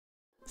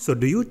So,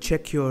 do you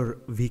check your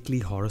weekly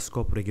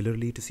horoscope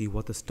regularly to see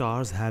what the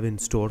stars have in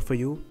store for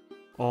you?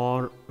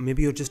 Or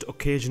maybe you're just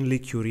occasionally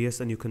curious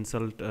and you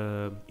consult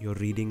your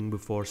reading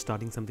before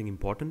starting something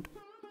important?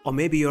 Or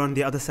maybe you're on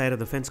the other side of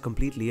the fence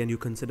completely and you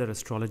consider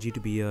astrology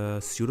to be a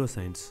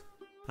pseudoscience.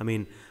 I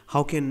mean,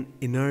 how can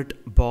inert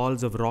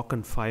balls of rock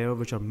and fire,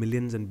 which are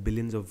millions and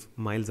billions of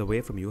miles away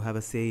from you, have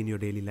a say in your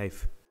daily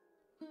life?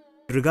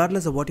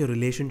 Regardless of what your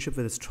relationship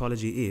with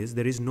astrology is,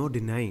 there is no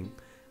denying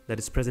that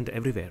it's present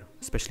everywhere,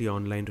 especially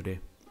online today.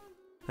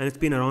 And it's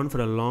been around for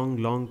a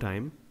long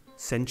time,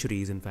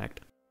 centuries in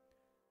fact.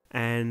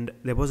 And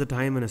there was a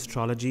time when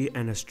astrology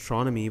and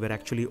astronomy were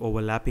actually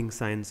overlapping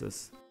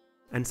sciences,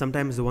 and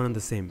sometimes the one and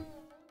the same.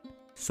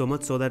 So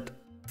much so that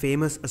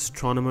famous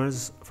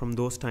astronomers from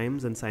those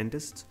times and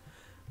scientists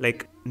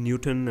like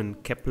Newton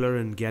and Kepler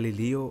and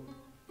Galileo,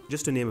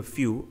 just to name a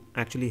few,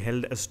 actually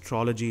held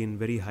astrology in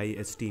very high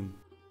esteem.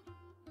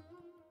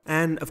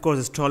 And of course,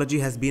 astrology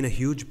has been a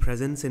huge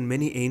presence in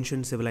many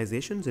ancient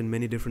civilizations in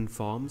many different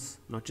forms,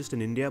 not just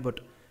in India,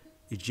 but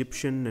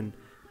Egyptian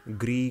and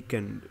Greek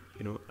and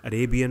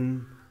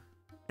Arabian.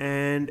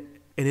 And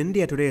in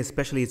India today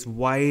especially, it's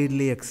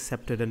widely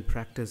accepted and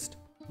practiced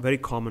very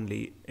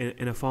commonly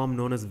in a form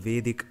known as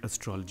Vedic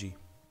astrology.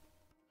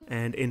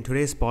 And in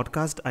today's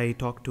podcast, I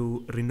talk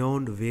to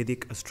renowned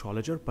Vedic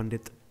astrologer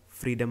Pandit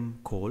Freedom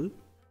Cole,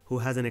 who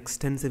has an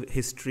extensive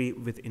history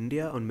with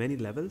India on many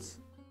levels,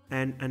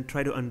 and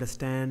try to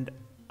understand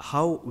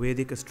how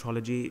Vedic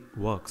astrology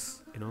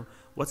works.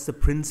 What's the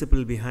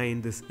principle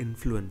behind this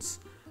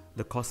influence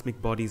the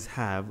cosmic bodies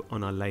have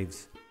on our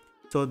lives.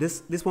 So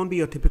this won't be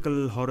your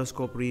typical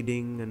horoscope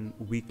reading and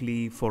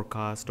weekly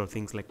forecast or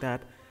things like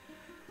that.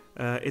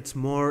 It's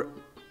more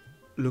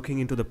looking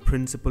into the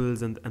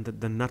principles and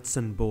the nuts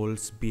and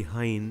bolts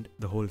behind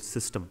the whole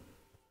system.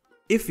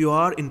 If you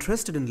are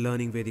interested in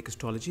learning Vedic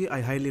astrology,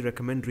 I highly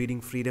recommend reading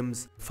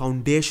Freedom's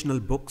foundational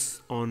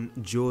books on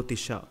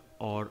Jyotisha,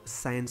 or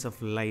Science of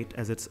Light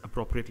as it's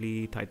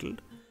appropriately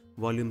titled,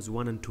 volumes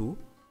 1 and 2.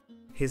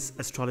 His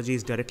astrology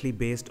is directly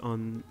based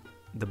on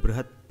the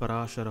Brihat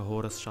Parashara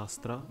Horas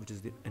Shastra, which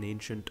is an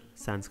ancient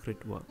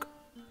Sanskrit work.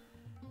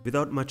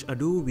 Without much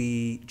ado,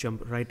 we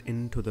jump right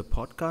into the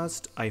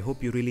podcast. I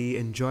hope you really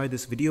enjoy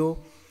this video,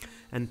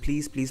 and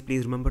please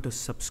remember to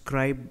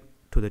subscribe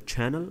to the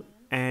channel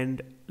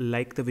and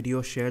like the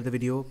video, share the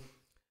video.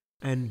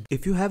 And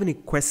if you have any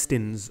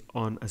questions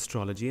on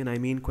astrology, and I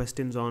mean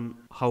questions on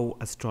how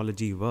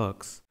astrology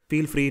works,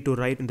 feel free to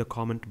write in the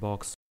comment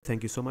box.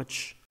 Thank you so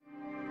much.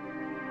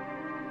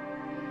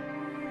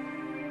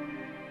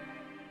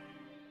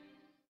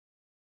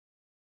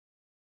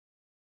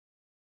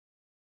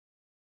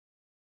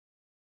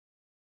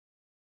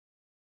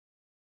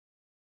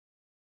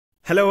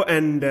 Hello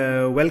and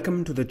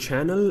welcome to the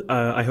channel.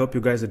 I hope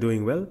you guys are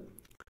doing well.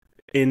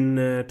 In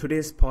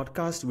today's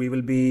podcast, we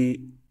will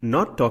be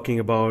not talking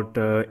about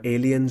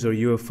aliens or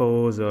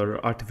UFOs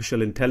or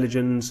artificial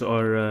intelligence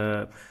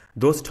or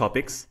those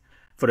topics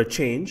for a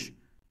change,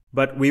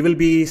 but we will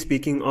be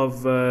speaking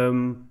of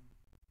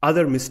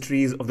other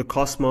mysteries of the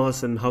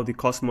cosmos and how the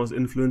cosmos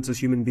influences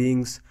human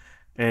beings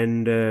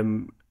and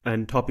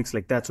topics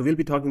like that. So we'll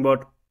be talking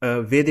about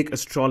Vedic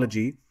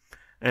astrology,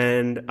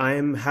 and I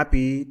am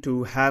happy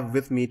to have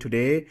with me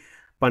today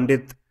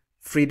Pandit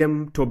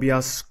Freedom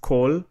Tobias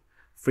Cole.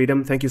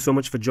 Freedom, thank you so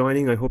much for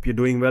joining. I hope you're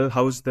doing well.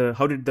 How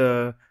did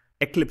the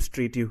eclipse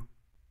treat you?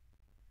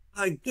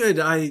 Good.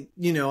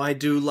 I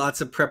do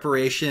lots of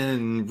preparation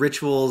and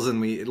rituals,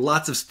 and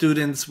lots of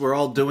students. We're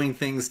all doing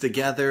things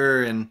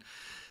together, and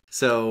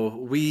so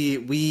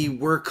we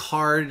work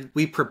hard.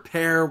 We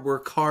prepare,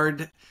 work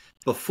hard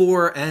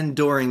before and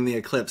during the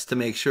eclipse to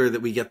make sure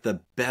that we get the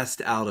best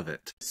out of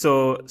it.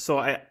 So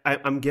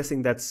I'm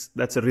guessing that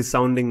was a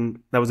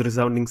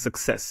resounding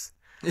success.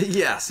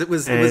 Yes, it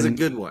was a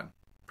good one.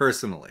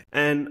 Personally.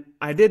 And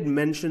I did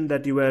mention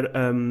that you were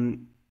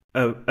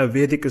a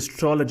Vedic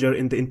astrologer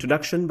in the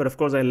introduction, but of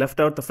course I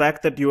left out the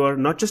fact that you are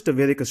not just a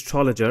Vedic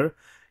astrologer,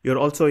 you're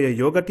also a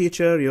yoga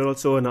teacher, you're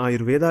also an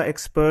Ayurveda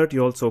expert,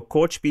 you also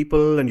coach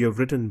people, and you've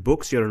written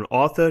books, you're an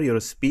author, you're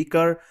a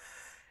speaker.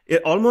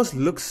 It almost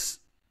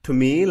looks to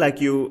me like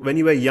when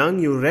you were young,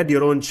 you read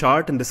your own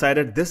chart and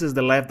decided this is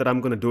the life that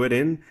I'm going to do it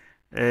in,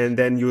 and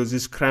then you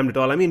just crammed it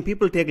all. I mean,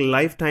 people take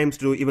lifetimes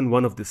to do even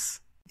one of this.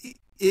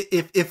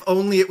 If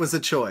only it was a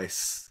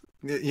choice.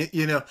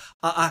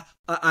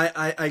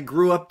 I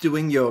grew up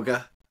doing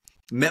yoga,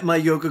 met my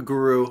yoga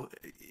guru.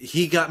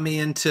 He got me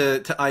into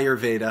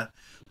Ayurveda.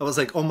 I was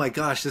like, oh my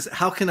gosh,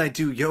 how can I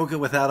do yoga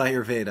without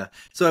Ayurveda?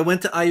 So I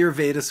went to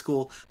Ayurveda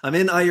school. I'm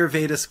in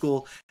Ayurveda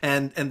school,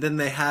 and then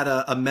they had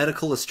a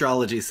medical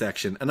astrology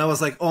section. And I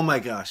was like, oh my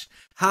gosh,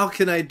 how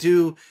can I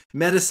do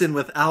medicine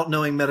without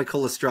knowing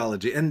medical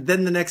astrology? And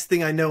then the next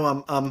thing I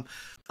know,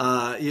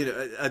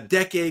 a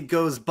decade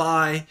goes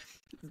by,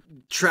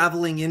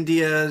 traveling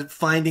India,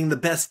 finding the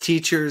best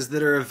teachers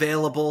that are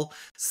available,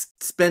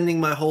 spending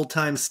my whole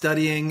time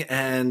studying,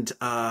 and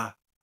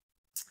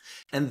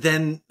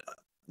then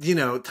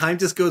time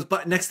just goes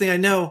by. Next thing I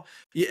know,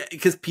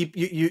 because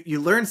you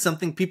learn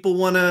something, people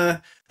want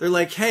to They're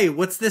like, hey,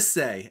 what's this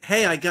say?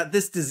 Hey, I got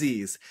this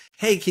disease.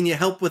 Hey, can you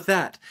help with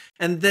that?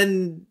 And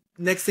then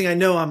next thing I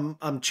know,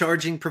 I'm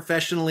charging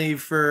professionally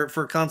for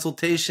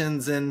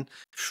consultations, and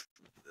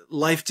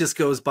life just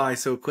goes by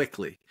so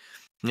quickly.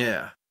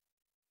 Yeah.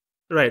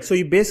 Right. So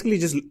you basically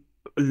just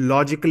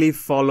logically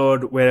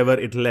followed wherever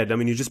it led. I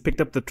mean, you just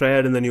picked up the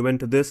thread and then you went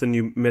to this and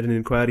you made an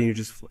inquiry and you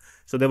just,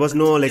 so there was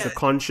no like a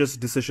conscious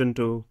decision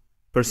to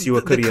pursue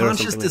a career or something like that.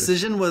 The conscious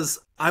decision was,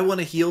 I want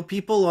to heal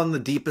people on the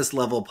deepest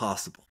level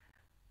possible.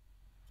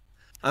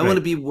 I want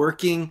to be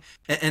working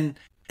and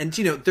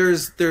you know,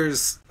 there's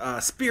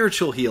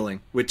spiritual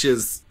healing, which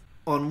is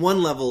on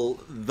one level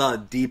the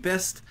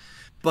deepest,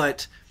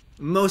 but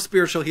most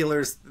spiritual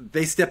healers,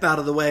 they step out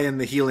of the way and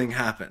the healing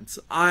happens.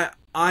 I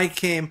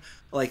came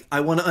like, I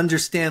want to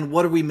understand,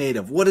 what are we made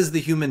of? What is the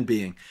human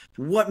being?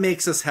 What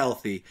makes us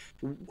healthy?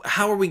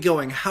 How are we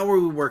going? How are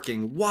we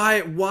working?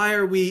 Why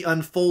are we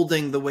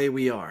unfolding the way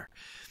we are?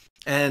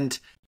 And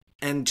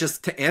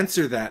just to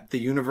answer that, the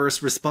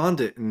universe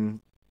responded, and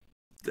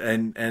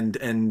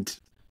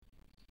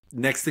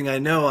next thing I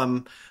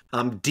know,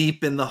 I'm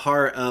deep in the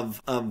heart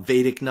of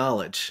Vedic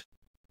knowledge.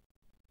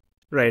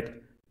 Right.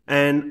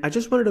 And I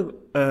just wanted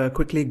to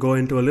quickly go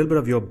into a little bit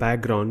of your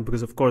background,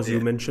 because of course you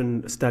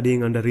mentioned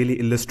studying under really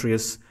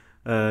illustrious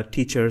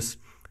teachers,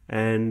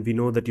 and we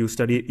know that you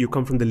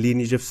come from the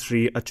lineage of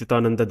Sri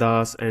Achyutananda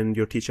Das, and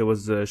your teacher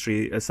was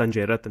Sri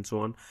Sanjay Rath and so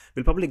on.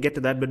 We'll probably get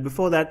to that, but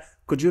before that,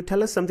 could you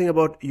tell us something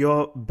about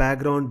your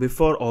background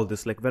before all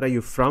this? Like, where are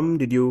you from?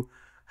 Did you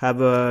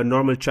have a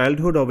normal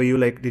childhood, or were you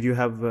like, did you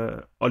have,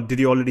 or did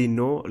you already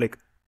know, like,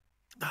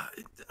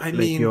 I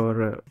mean,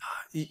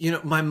 you know,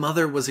 my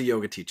mother was a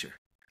yoga teacher.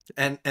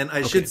 And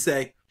I should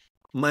say,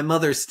 my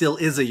mother still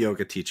is a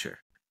yoga teacher,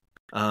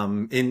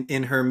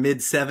 in her mid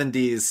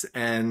 70s,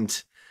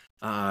 and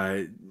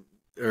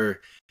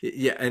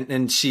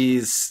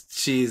she's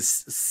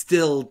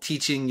still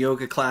teaching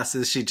yoga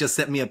classes. She just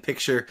sent me a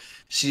picture.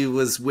 She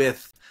was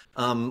with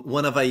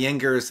one of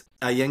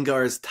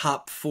Iyengar's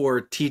top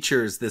 4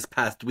 teachers this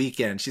past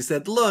weekend. She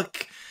said,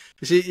 "Look,"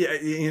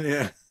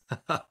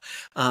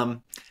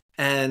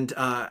 and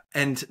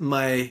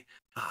my.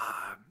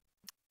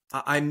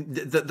 I'm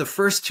the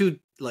first 2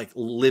 like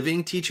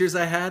living teachers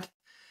I had,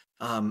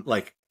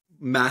 like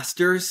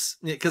masters,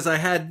 because I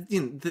had,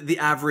 you know, the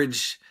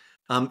average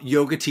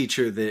yoga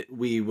teacher that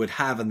we would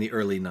have in the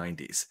early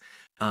 90s.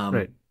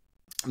 Right.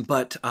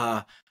 But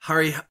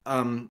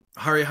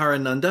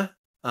Hariharananda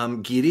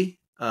Giri,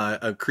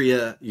 a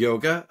Kriya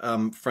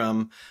Yoga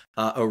from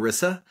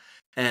Orissa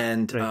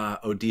and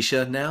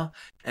Odisha now,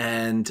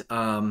 and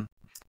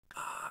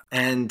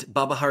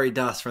Baba Hari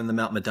Das from the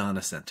Mount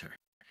Madonna Center.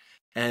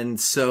 And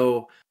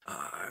so,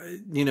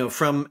 you know,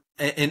 from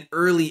an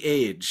early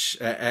age,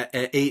 at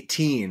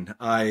 18,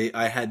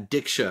 I had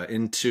diksha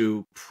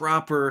into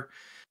proper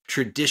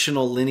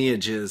traditional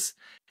lineages.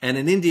 And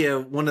in India,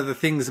 one of the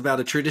things about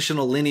a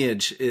traditional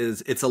lineage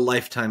is it's a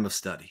lifetime of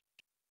study.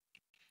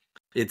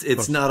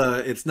 It's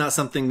not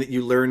something that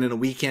you learn in a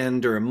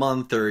weekend or a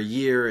month or a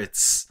year.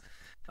 It's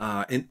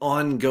an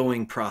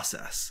ongoing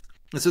process.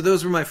 And so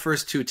those were my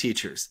first 2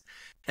 teachers.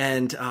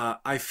 And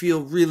I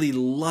feel really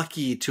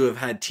lucky to have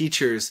had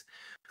teachers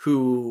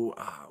who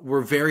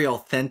were very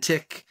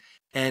authentic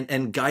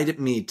and guided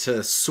me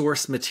to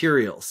source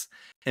materials,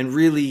 and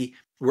really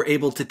were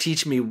able to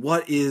teach me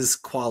what is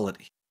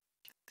quality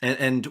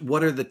and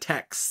what are the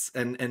texts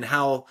and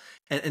how.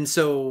 And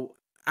so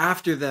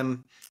after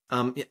them,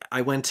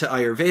 I went to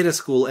Ayurveda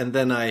school, and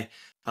then the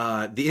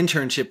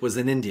internship was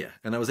in India,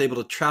 and I was able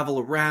to travel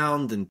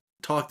around and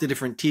talk to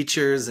different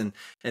teachers and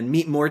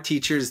meet more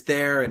teachers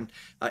there. And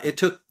it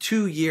took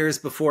 2 years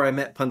before I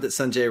met Pandit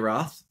Sanjay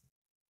Rath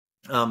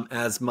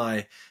as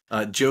my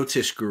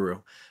Jyotish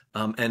guru.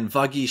 And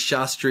Vagi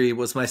Shastri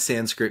was my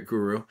Sanskrit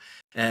guru,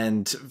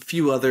 and a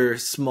few other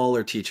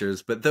smaller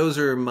teachers. But those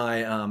are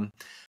my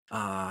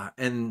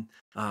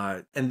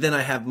and then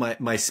I have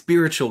my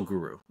spiritual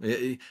guru.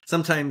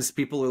 Sometimes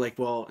people are like,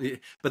 well,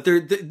 but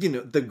you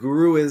know, the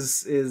guru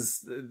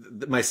is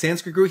my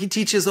Sanskrit guru. He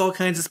teaches all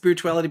kinds of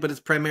spirituality, but it's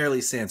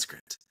primarily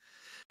Sanskrit.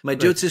 My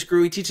Jyotish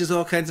guru, he teaches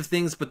all kinds of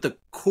things, but the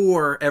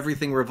core,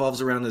 everything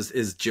revolves around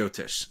is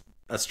Jyotish,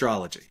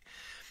 astrology.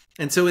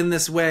 And so in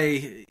this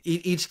way,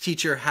 each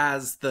teacher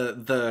has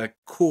the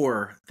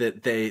core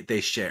that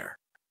they share.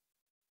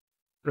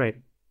 Right.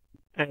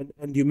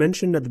 And you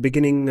mentioned at the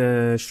beginning,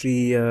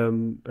 Sri,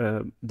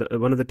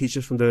 one of the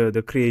teachers from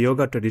the Kriya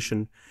Yoga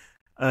tradition.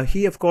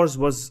 He, of course,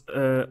 was,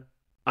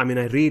 I mean,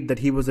 I read that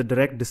he was a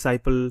direct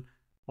disciple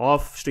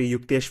of Sri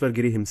Yukteswar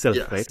Giri himself,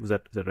 right? Is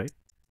that right?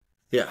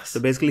 Yes. So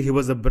basically, he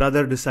was a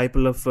brother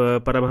disciple of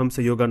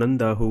Paramahamsa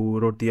Yogananda, who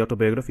wrote the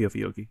autobiography of a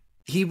yogi.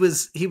 He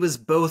was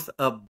both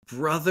a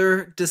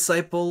brother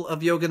disciple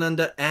of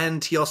Yogananda,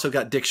 and he also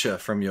got diksha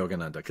from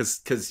Yogananda,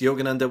 because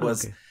Yogananda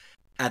was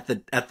at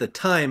the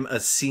time a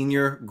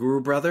senior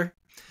guru brother.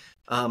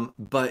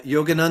 But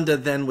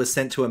Yogananda then was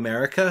sent to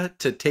America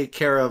to take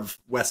care of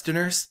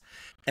Westerners,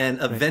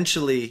 and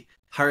eventually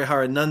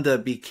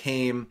Hariharananda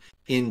became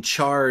in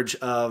charge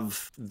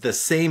of the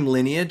same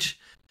lineage,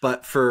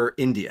 but for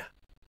India.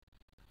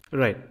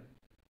 Right,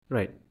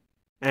 right.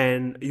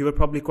 And you were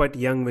probably quite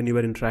young when you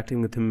were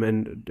interacting with him,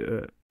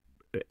 and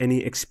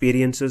any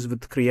experiences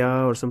with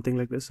Kriya or something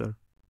like this, or?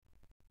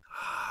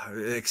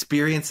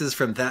 Experiences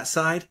from that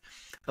side.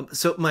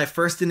 So my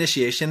first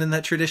initiation in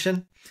that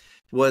tradition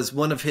was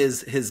one of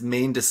his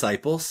main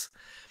disciples,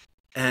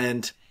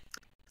 and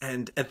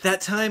at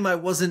that time I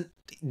wasn't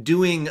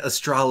doing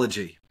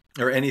astrology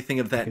or anything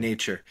of that Okay.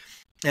 nature.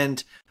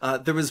 And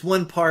there was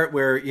one part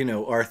where, you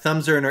know, our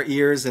thumbs are in our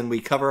ears and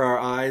we cover our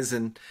eyes,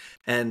 and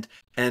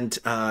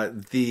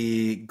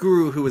the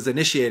guru who was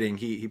initiating,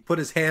 he put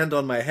his hand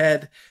on my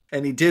head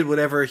and he did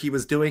whatever he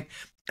was doing,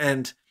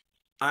 and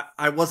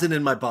I wasn't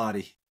in my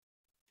body.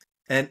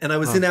 And I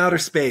was in Oh, outer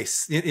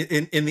space,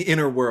 in the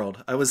inner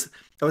world. I was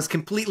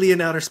completely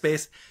in outer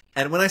space.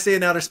 And when I say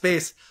in outer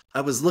space,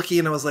 I was looking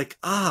and I was like,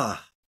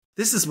 ah,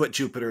 this is what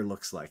Jupiter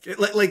looks like.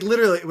 Like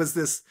literally, it was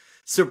this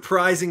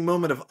surprising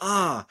moment of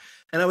ah,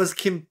 and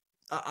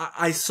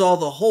I saw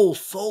the whole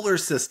solar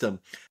system,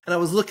 and I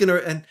was looking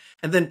and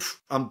then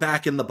I'm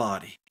back in the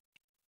body,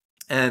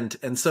 and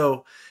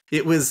so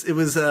it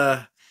was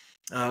a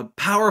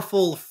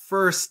powerful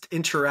first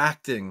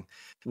interacting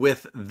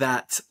with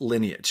that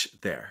lineage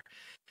there.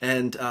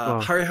 And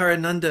wow.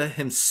 Hariharananda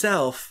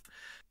himself,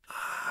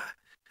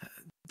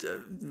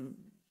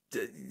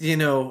 you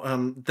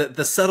know,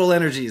 the subtle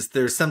energies,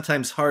 they're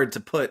sometimes hard to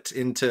put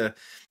into,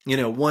 you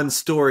know, one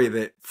story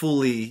that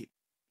fully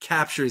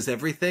captures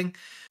everything.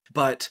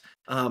 But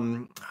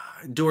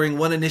during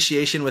one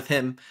initiation with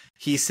him,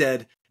 he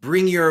said,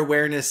 bring your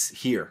awareness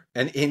here.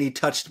 And he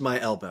touched my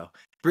elbow.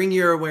 Bring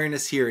your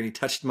awareness here. And he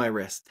touched my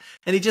wrist.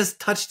 And he just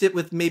touched it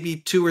with maybe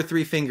 2 or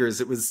 3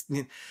 fingers. It was,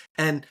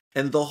 and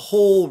the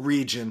whole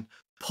region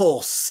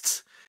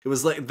pulsed. It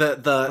was like the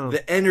Oh.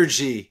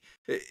 energy,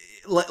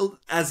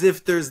 as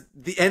if there's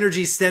the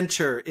energy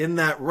center in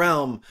that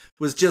realm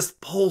was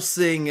just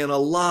pulsing and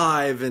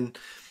alive. And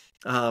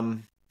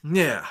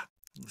yeah,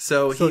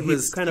 so So he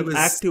kind he of was,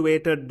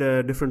 activated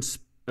the different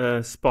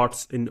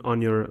spots in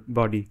on your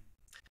body.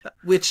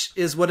 which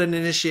is what an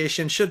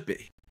initiation should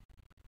be.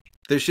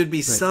 There should be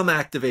Right. some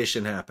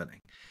activation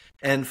happening.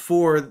 And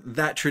for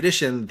that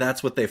tradition,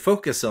 that's what they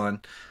focus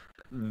on.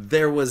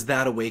 There was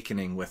that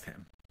awakening with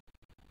him.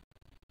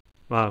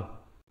 Wow.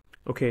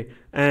 Okay.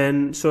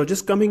 And so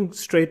just coming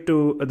straight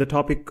to the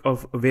topic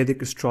of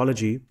Vedic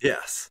astrology.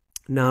 Yes.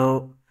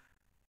 Now,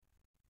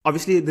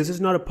 obviously, this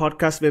is not a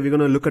podcast where we're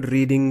going to look at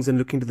readings and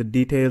look into the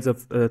details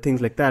of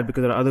things like that,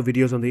 because there are other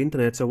videos on the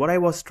internet. So what I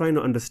was trying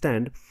to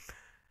understand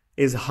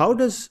is, how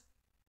does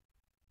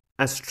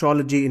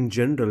astrology in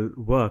general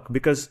work?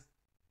 Because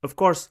of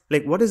course,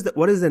 like, what is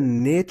the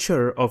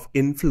nature of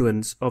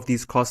influence of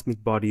these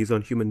cosmic bodies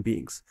on human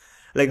beings?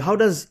 Like, how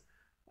does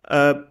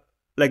uh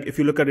like, if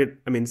you look at it,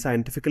 I mean,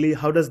 scientifically,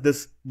 how does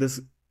this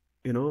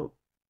you know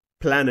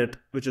planet,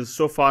 which is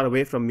so far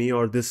away from me,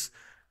 or this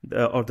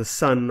or the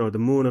sun or the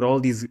moon, or all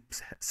these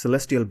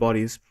celestial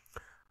bodies,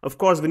 of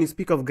course, when you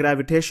speak of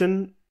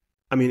gravitation,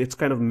 I mean, it's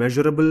kind of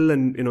measurable,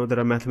 and there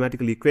are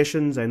mathematical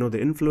equations. I know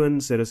the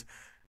influence. There is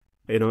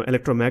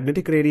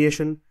electromagnetic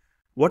radiation.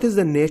 What is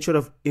the nature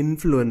of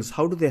influence?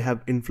 How do they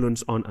have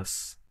influence on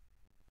us?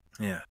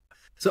 Yeah.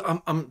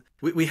 So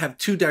we have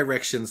 2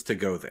 directions to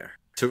go there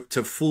to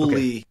Okay.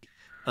 fully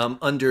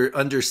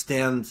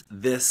understand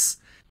this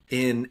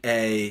in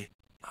a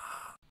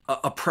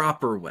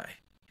proper way.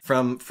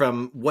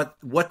 From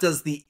what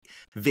does the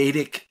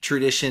Vedic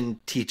tradition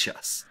teach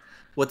us?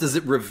 What does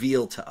it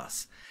reveal to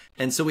us?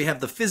 And so we have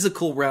the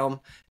physical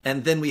realm,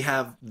 and then we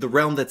have the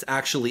realm that's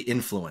actually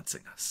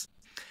influencing us.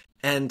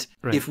 And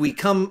Right. if we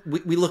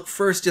look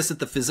first just at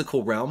the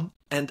physical realm,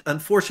 and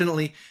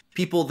unfortunately,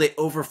 people, they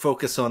over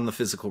focus on the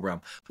physical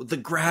realm, the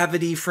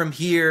gravity from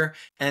here,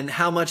 and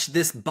how much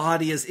this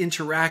body is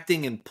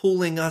interacting and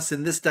pulling us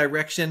in this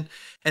direction.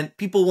 And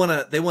people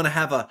they want to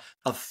have a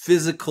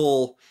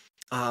physical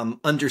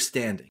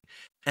understanding.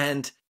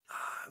 And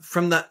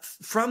from that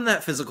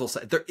physical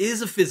side, there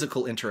is a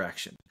physical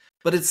interaction,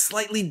 but it's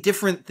slightly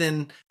different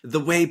than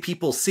the way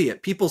people see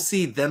it. People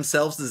see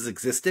themselves as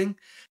existing,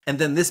 and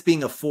then this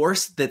being a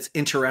force that's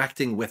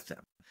interacting with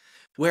them,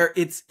 where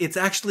it's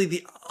actually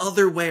the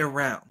other way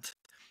around.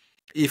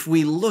 If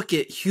we look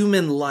at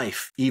human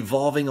life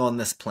evolving on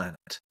this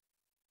planet,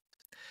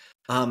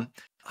 um,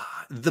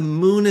 the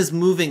moon is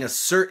moving a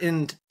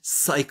certain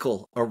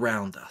cycle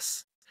around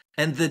us,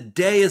 and the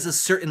day is a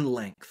certain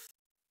length.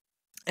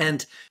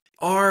 And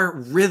our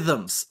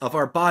rhythms of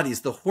our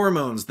bodies, the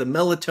hormones, the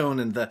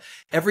melatonin, the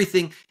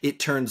everything, it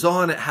turns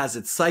on, it has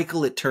its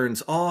cycle, it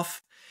turns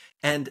off.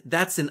 And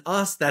that's in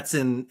us, that's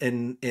in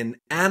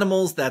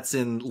animals, that's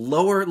in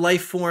lower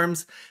life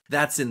forms,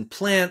 that's in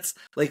plants.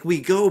 Like, we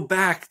go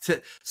back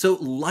to, so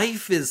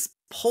life is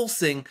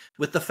pulsing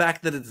with the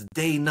fact that it's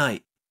day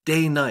night,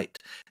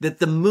 that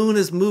the moon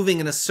is moving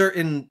in a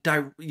certain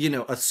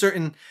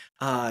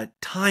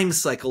time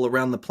cycle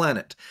around the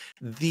planet.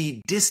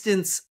 The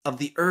distance of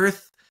the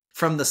earth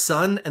from the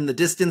sun and the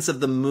distance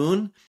of the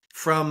moon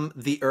from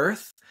the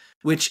earth,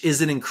 which is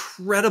an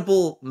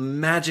incredible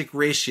magic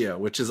ratio,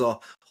 which is a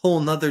whole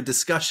nother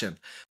discussion.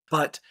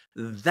 But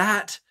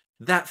that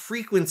that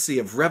frequency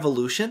of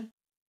revolution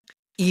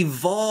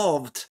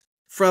evolved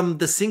from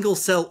the single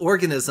cell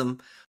organism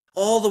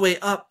all the way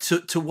up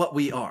to what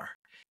we are.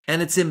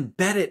 And it's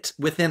embedded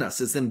within us.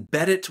 It's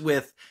embedded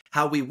with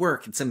how we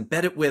work. It's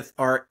embedded with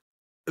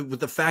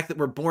the fact that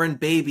we're born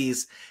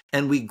babies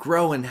and we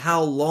grow, and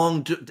how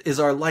long is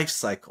our life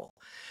cycle.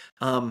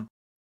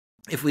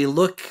 If we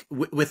look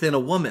within a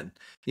woman,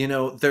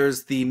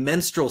 there's the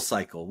menstrual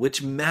cycle,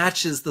 which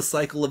matches the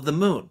cycle of the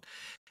moon.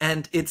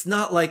 And it's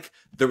not like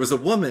there was a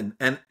woman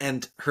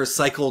and her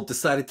cycle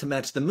decided to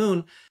match the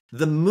moon.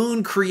 The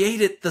moon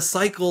created the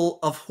cycle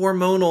of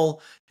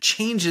hormonal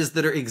changes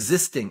that are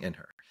existing in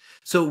her.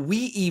 So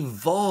we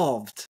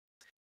evolved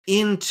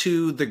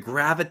into the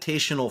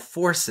gravitational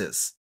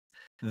forces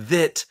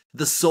that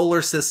the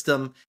solar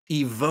system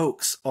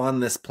evokes on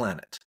this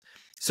planet.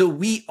 So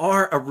we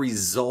are a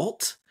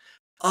result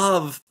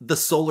of the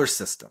solar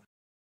system.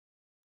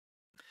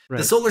 Right.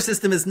 The solar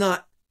system is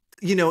not,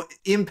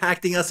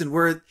 impacting us, and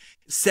we're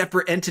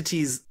separate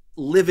entities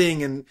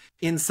living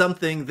in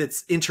something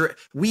that's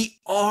we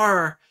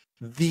are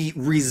the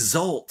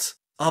result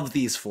of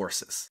these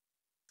forces.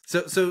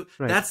 So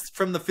right. That's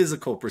from the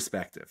physical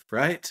perspective,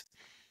 right?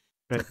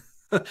 Right.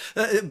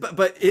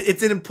 but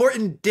it's an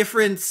important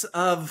difference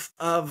of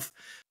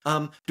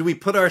do we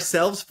put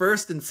ourselves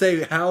first and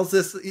say, how's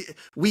this?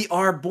 We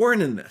are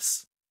born in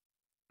this.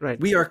 Right.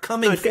 We are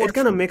coming. It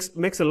kind of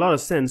makes a lot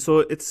of sense.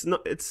 So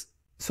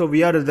so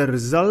we are the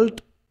result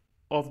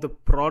of the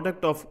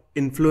product of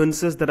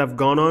influences that have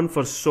gone on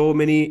for so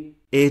many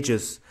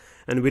ages,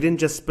 and we didn't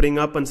just spring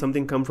up and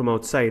something come from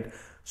outside.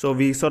 So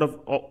we sort of,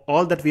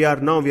 all that we are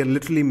now, we are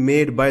literally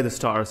made by the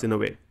stars in a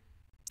way.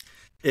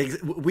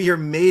 We are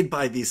made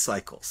by these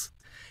cycles.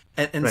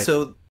 And right.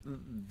 So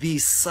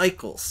these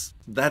cycles,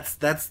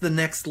 that's the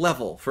next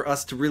level for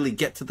us to really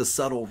get to the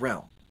subtle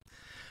realm.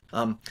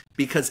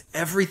 Because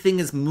everything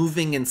is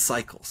moving in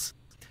cycles.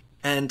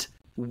 And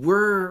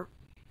we're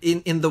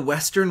in the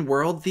Western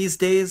world these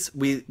days,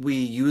 we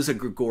use a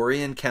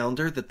Gregorian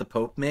calendar that the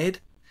Pope made.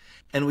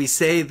 And we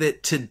say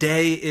that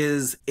today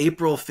is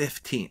April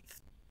 15th.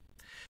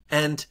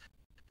 And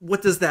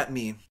what does that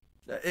mean?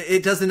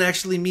 It doesn't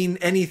actually mean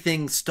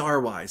anything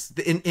star-wise.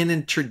 In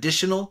a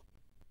traditional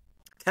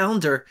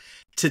calendar,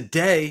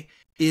 today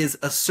is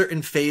a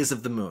certain phase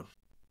of the moon.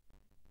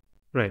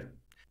 Right.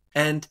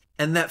 And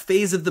that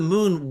phase of the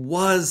moon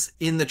was,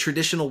 in the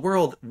traditional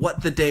world,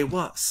 what the day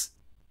was.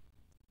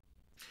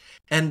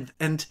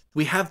 And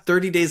we have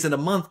 30 days in a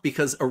month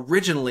because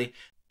originally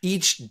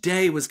each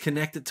day was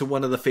connected to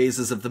one of the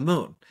phases of the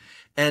moon.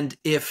 And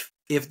if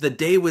the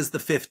day was the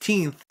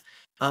 15th,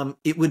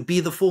 it would be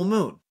the full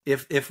moon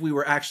if we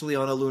were actually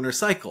on a lunar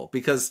cycle,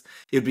 because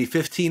it would be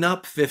 15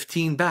 up,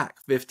 15 back,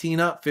 15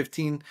 up,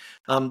 15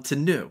 to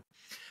new.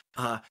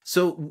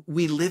 So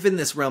we live in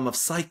this realm of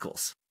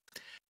cycles.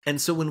 And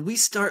so when we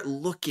start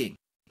looking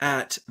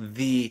at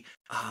the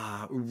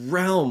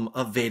realm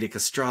of Vedic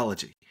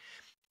astrology,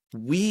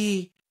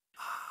 we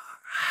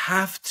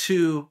have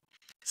to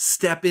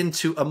step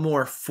into a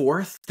more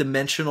fourth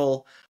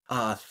dimensional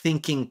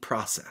thinking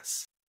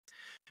process.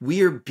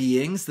 We are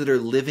beings that are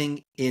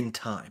living in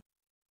time.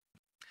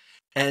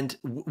 And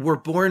we're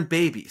born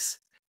babies.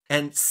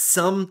 And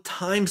some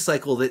time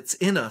cycle that's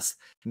in us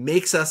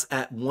makes us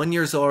at 1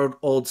 year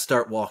old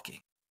start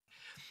walking.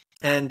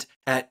 And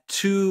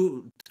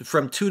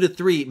from 2 to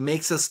 3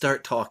 makes us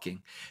start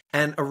talking.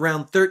 And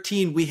around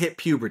 13, we hit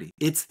puberty.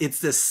 It's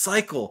this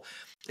cycle.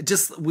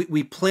 Just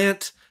we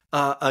plant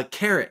a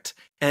carrot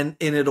and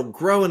it'll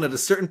grow, and at a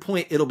certain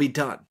point it'll be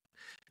done.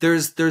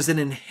 There's an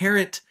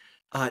inherent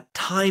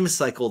time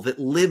cycle that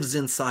lives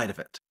inside of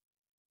it.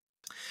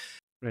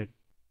 Right.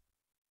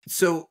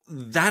 So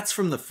that's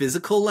from the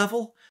physical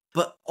level,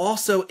 but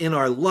also in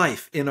our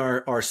life, in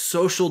our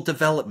social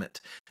development,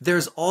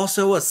 there's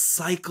also a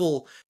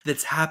cycle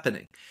that's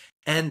happening.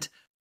 And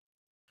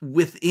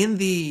within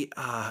the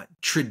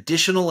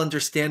traditional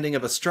understanding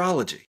of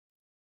astrology,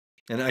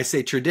 and I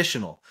say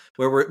traditional,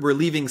 where we're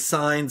leaving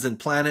signs and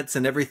planets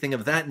and everything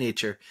of that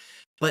nature,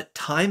 but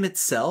time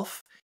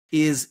itself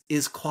is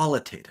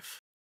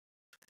qualitative.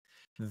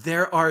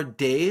 There are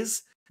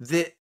days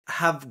that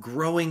have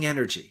growing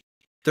energy.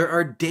 There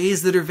are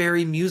days that are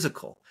very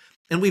musical.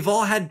 And we've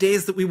all had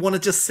days that we want to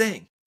just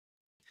sing.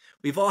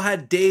 We've all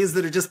had days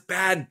that are just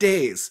bad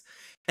days.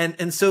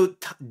 And so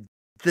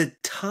the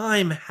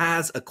time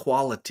has a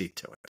quality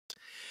to it.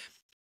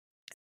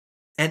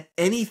 And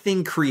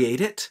anything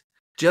created,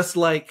 just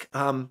like,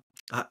 the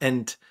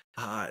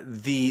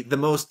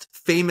most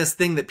famous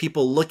thing that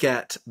people look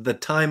at the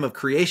time of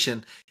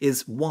creation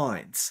is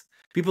wines.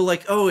 People are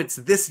like, oh, it's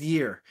this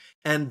year,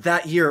 and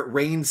that year it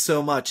rained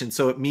so much, and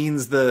so it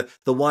means the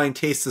wine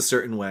tastes a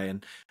certain way.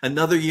 And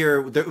another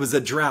year there was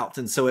a drought,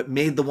 and so it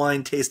made the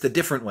wine taste a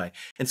different way.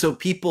 And so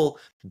people,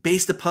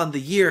 based upon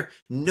the year,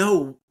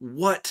 know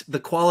what the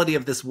quality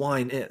of this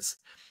wine is.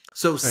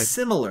 So right.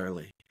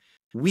 Similarly,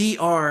 we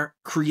are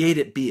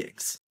created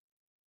beings,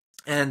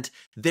 and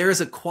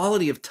there's a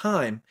quality of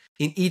time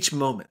in each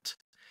moment.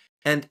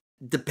 And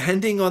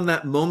depending on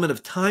that moment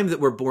of time that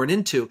we're born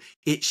into,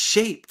 it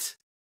shaped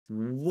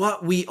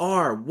what we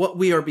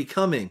are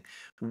becoming,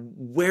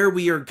 where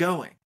we are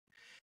going.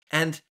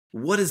 And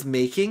what is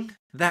making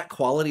that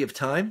quality of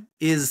time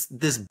is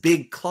this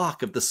big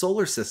clock of the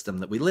solar system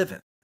that we live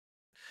in.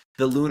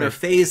 The lunar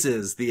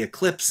phases, the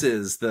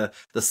eclipses, the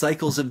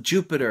cycles of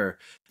Jupiter,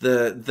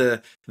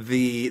 the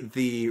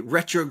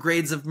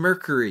retrogrades of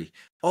Mercury.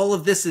 All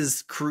of this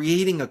is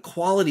creating a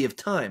quality of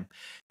time,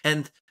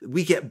 and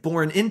we get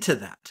born into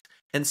that.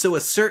 And so a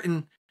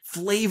certain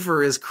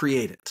flavor is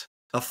created,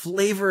 a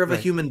flavor of a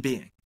human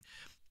being.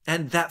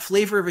 And that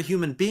flavor of a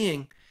human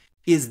being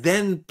is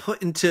then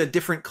put into a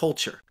different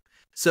culture.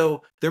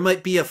 So there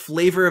might be a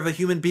flavor of a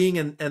human being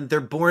and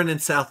they're born in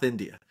South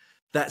India.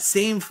 That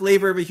same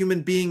flavor of a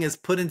human being is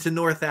put into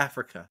North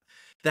Africa.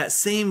 That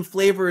same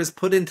flavor is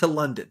put into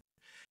London.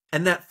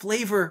 And that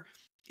flavor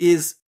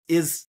is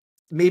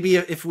maybe,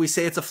 if we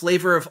say it's a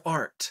flavor of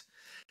art.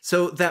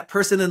 So that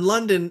person in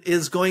London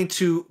is going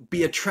to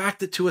be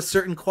attracted to a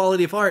certain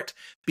quality of art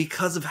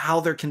because of how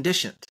they're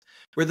conditioned.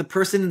 Where the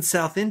person in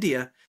South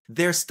India,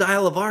 their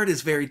style of art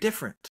is very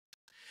different.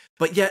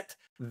 But yet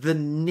the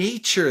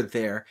nature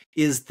there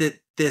is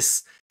that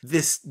this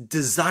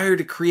desire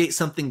to create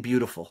something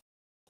beautiful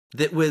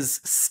that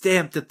was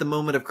stamped at the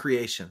moment of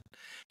creation.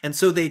 And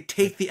so they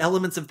take the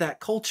elements of that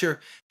culture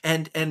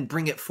and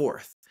bring it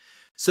forth.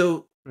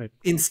 So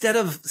instead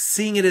of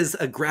seeing it as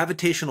a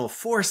gravitational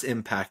force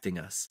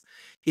impacting us,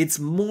 it's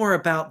more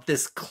about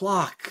this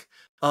clock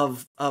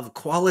of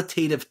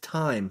qualitative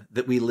time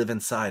that we live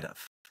inside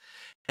of.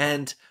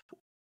 And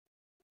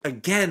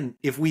again,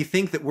 if we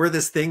think that we're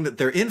this thing that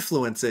they're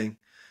influencing,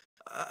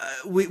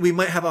 we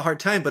might have a hard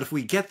time. But if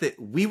we get that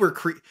we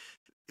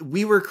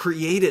were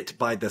created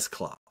by this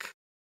clock.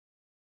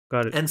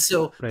 Got it. And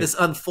so this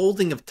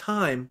unfolding of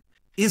time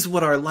is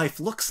what our life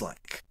looks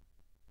like.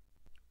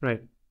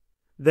 Right.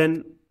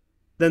 Then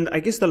I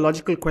guess the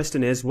logical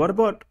question is, what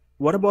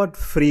about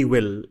free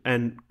will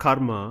and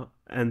karma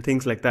and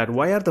things like that?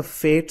 Why are the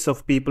fates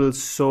of people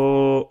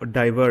so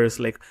diverse?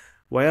 Like,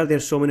 why are there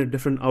so many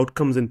different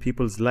outcomes in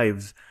people's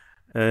lives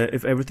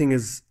if everything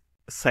is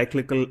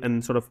cyclical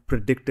and sort of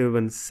predictive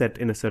and set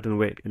in a certain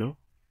way, you know?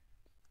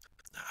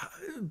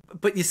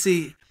 But you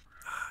see,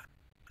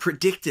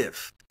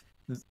 predictive.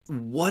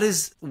 What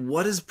is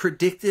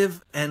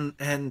predictive?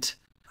 And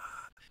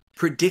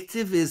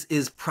predictive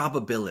is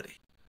probability.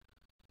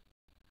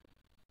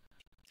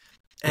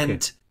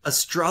 And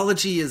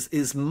astrology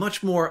is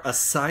much more a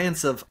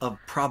science of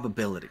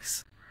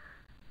probabilities.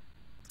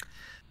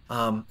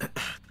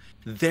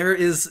 There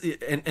is,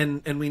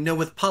 and we know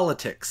with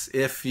politics,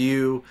 if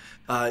you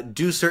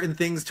do certain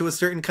things to a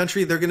certain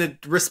country, they're going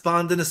to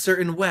respond in a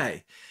certain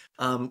way.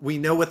 We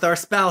know with our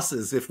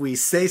spouses, if we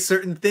say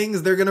certain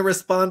things, they're going to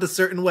respond a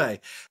certain way.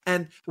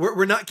 And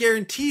we're not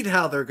guaranteed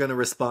how they're going to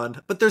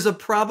respond, but there's a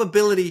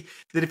probability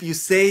that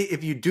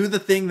if you do the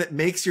thing that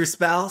makes your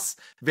spouse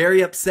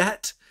very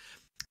upset,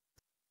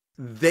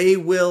 they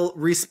will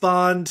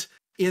respond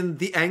in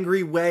the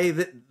angry way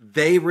that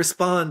they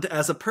respond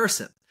as a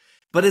person.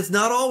 But it's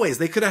not always.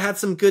 They could have had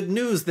some good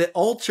news that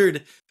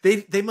altered.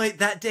 They might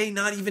that day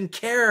not even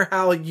care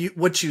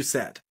what you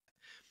said.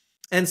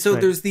 And so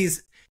there's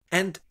these,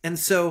 and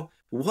so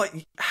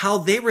how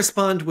they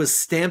respond was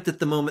stamped at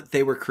the moment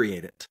they were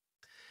created.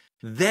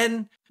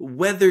 Then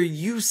whether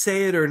you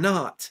say it or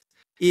not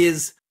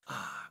is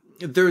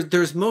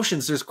there's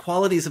motions, there's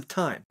qualities of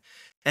time.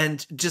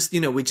 And just,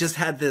 we just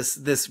had this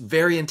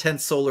very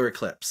intense solar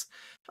eclipse.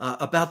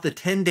 About the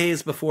 10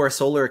 days before a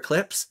solar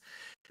eclipse,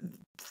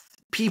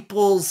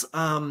 people's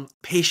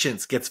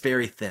patience gets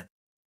very thin.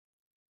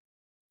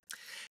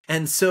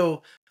 And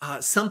so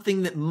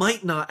something that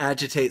might not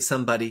agitate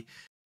somebody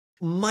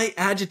might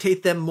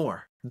agitate them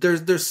more.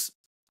 There's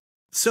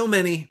so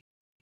many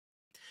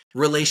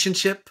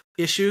relationship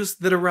issues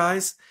that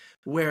arise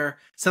where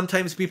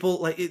sometimes people,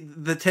 like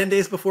the 10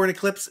 days before an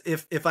eclipse,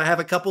 if I have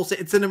a couple say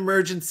it's an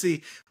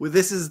emergency,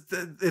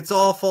 it's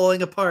all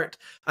falling apart,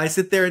 I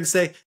sit there and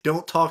say,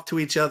 don't talk to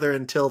each other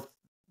until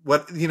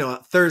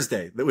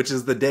Thursday, which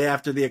is the day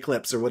after the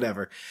eclipse or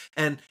whatever.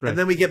 And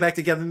then we get back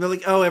together and they're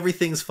like, oh,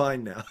 everything's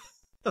fine now.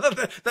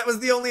 That was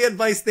the only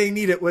advice they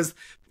needed, was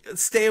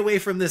stay away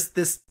from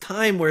this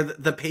time where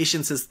the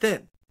patience is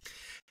thin.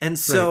 And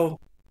so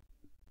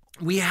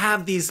we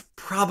have these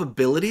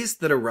probabilities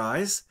that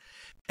arise,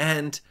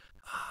 and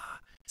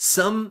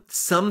some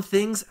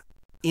things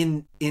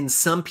in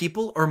some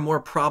people are more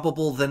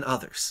probable than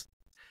others.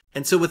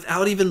 And so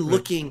without even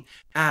looking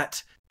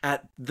at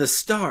the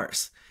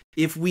stars,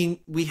 if we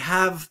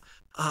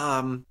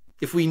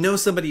know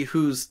somebody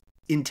whose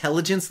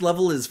intelligence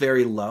level is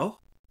very low,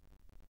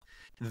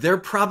 their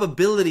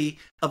probability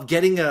of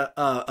getting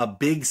a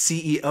big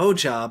CEO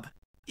job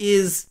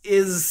is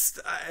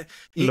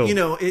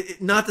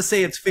not to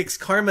say it's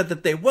fixed karma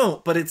that they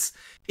won't, but it's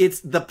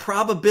the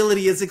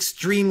probability is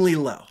extremely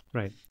low.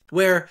 Right.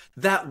 Where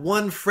that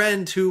one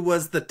friend who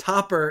was the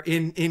topper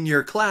in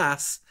your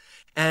class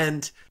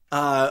and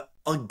a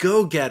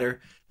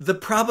go-getter, the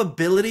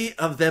probability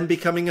of them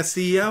becoming a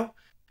CEO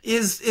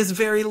is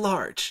very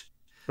large.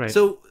 Right.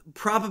 So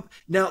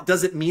now,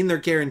 does it mean they're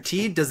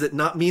guaranteed? Does it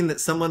not mean that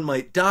someone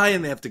might die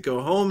and they have to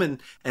go home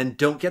and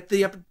don't get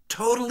the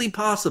totally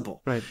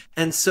possible. Right.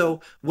 And so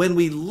when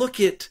we look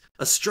at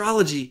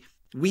astrology,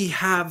 we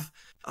have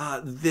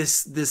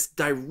this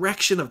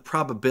direction of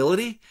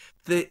probability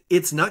that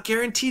it's not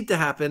guaranteed to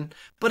happen,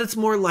 but it's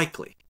more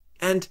likely.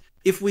 And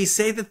if we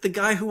say that the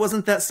guy who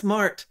wasn't that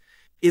smart,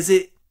 is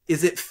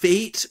it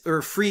fate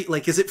or free?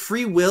 Like, is it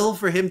free will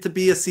for him to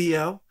be a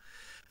CEO?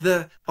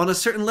 On a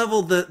certain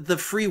level, the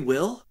free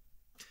will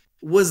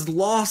was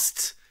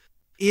lost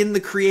in the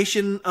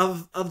creation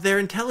of their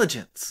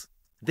intelligence.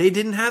 They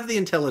didn't have the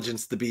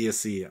intelligence to be a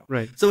CEO.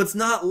 Right. So it's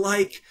not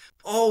like,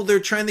 oh, they're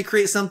trying to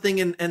create something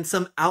and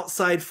some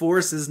outside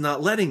force is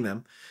not letting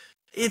them.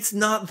 It's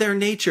not their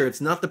nature. It's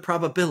not the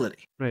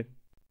probability. Right.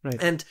 Right.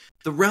 And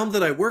the realm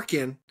that I work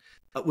in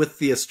with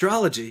the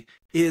astrology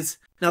is,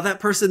 now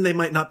that person, they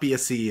might not be a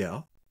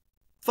CEO.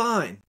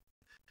 Fine.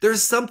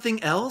 There's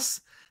something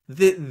else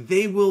that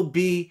they will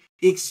be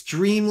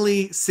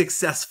extremely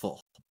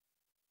successful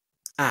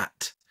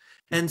at.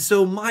 And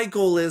so my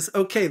goal is,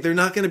 okay, they're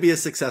not going to be a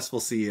successful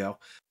CEO,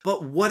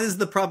 but what is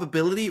the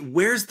probability?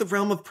 Where's the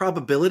realm of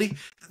probability?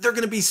 They're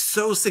going to be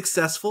so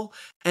successful.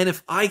 And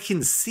if I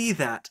can see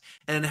that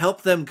and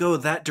help them go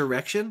that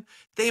direction,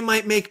 they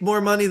might make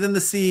more money than the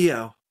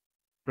CEO.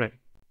 Right.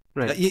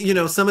 Right. You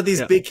know, some of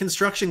these big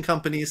construction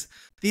companies,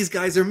 these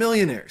guys are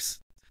millionaires.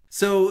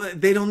 So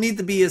they don't need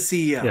to be a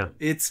CEO. Yeah.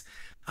 It's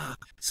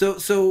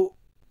so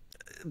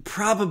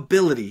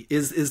probability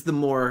is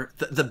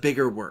the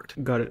bigger word.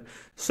 Got it.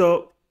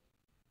 So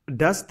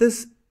does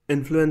this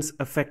influence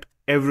affect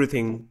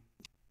everything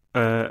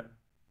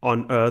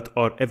on Earth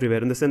or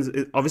everywhere? In the sense,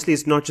 obviously,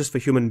 it's not just for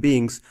human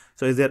beings.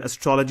 So is there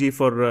astrology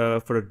for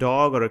a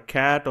dog or a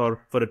cat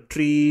or for a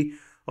tree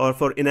or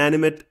for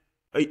inanimate,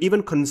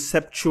 even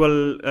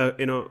conceptual,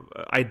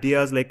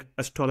 ideas like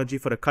astrology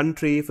for a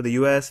country, for the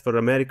US, for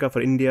America,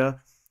 for India?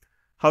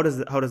 How does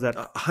that?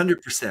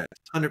 100%,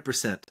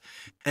 100%.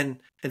 And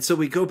so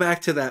we go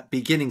back to that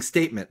beginning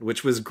statement,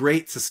 which was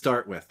great to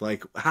start with.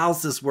 Like,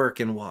 how's this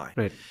work and why?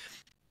 Right.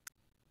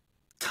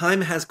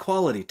 Time has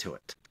quality to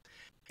it.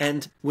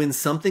 And when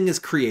something is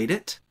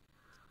created,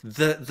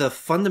 the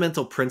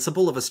fundamental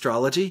principle of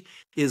astrology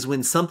is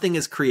when something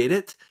is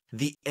created,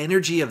 the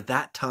energy of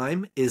that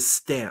time is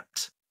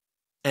stamped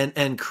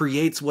and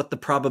creates what the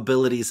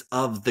probabilities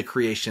of the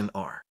creation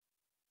are.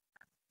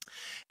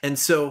 And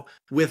so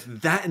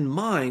with that in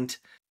mind,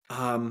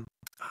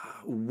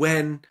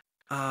 when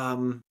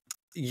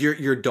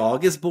your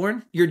dog is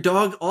born, your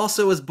dog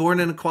also is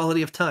born in a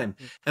quality of time.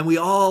 And we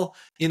all,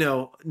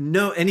 know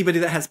anybody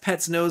that has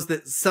pets knows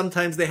that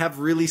sometimes they have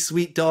really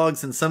sweet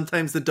dogs and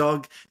sometimes the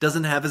dog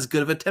doesn't have as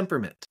good of a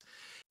temperament.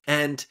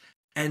 And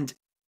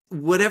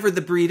whatever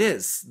the breed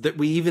is, that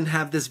we even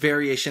have this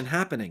variation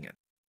happening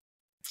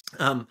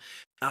in.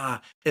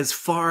 As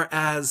far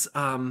as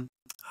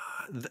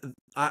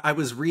I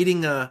was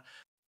reading a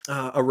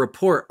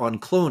report on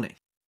cloning,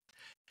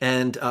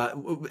 and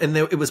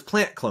it was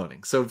plant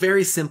cloning, so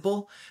very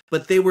simple.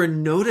 But they were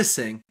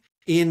noticing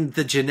in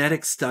the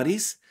genetic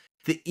studies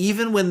that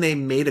even when they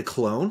made a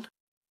clone,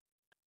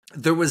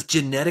 there was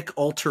genetic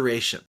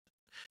alteration,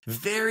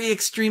 very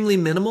extremely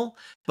minimal,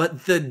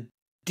 but the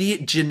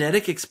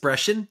genetic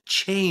expression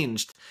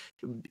changed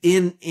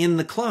in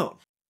the clone.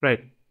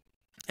 Right.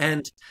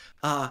 And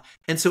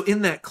so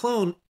in that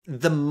clone,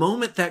 the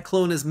moment that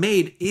clone is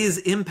made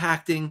is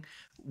impacting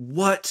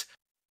what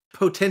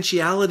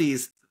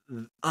potentialities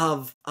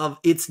of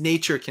its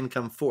nature can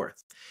come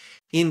forth.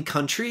 In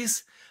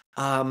countries,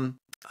 the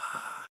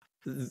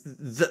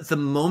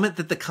moment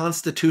that the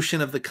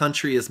constitution of the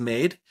country is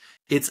made,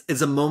 it's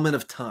a moment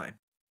of time.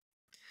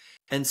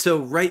 And so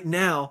right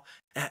now,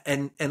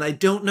 and I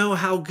don't know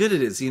how good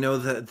it is,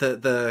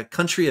 the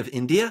country of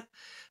India,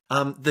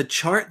 the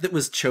chart that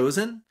was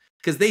chosen,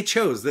 because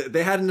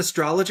they had an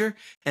astrologer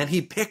and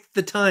he picked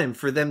the time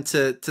for them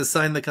to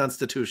sign the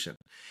constitution.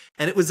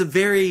 And it was a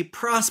very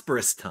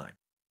prosperous time,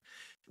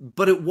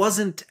 but it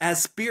wasn't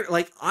as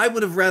like I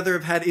would have rather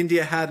have had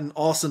India had an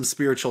awesome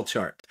spiritual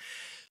chart.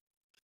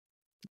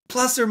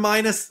 Plus or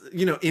minus,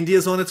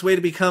 India's on its way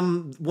to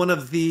become one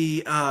of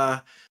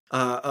a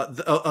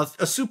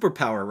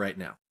superpower right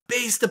now,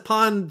 based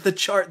upon the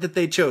chart that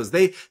they chose.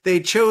 They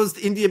chose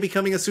India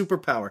becoming a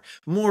superpower,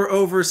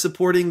 moreover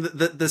supporting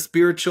the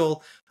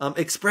spiritual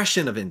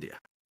expression of India.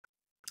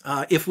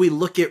 If we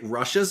look at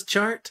Russia's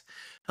chart,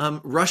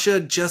 Russia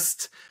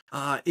just,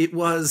 it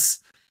was,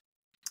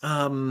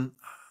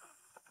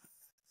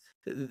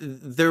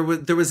 there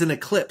was an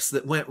eclipse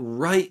that went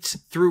right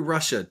through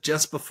Russia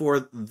just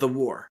before the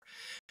war.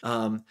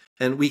 And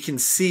we can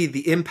see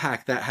the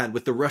impact that had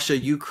with the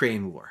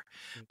Russia-Ukraine war.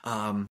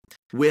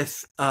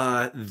 With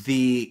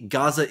the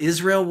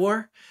Gaza-Israel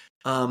war,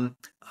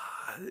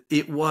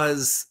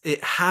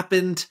 it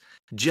happened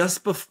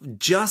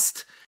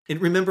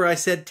and remember I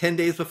said 10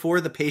 days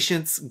before the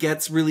patience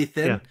gets really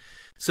thin. Yeah.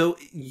 So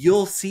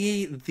you'll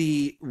see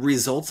the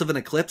results of an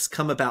eclipse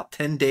come about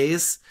 10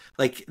 days.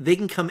 Like they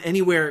can come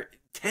anywhere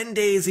 10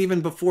 days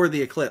even before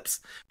the eclipse,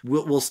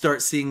 we'll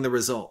start seeing the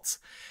results.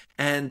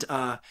 And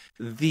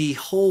the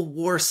whole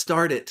war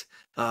started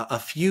a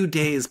few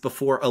days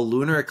before a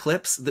lunar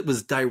eclipse that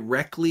was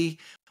directly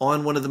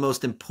on one of the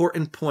most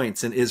important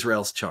points in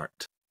Israel's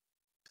chart.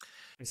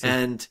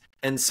 And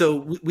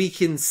so we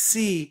can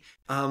see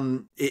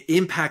it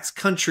impacts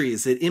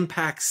countries, it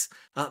impacts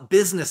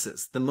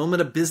businesses. The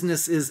moment a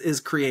business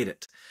is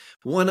created,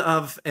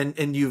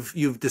 and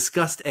you've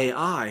discussed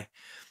AI.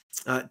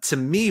 To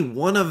me,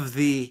 what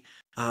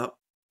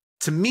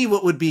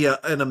would be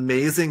an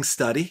amazing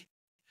study,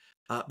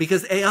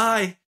 because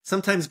AI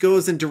sometimes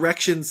goes in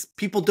directions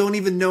people don't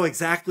even know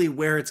exactly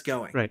where it's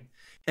going. Right.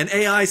 And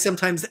AI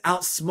sometimes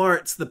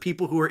outsmarts the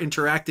people who are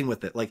interacting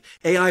with it. Like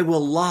AI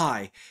will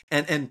lie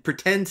and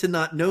pretend to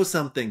not know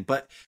something,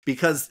 but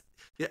because,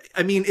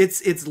 I mean,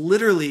 it's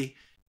literally,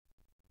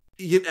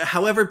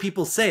 however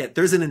people say it,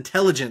 there's an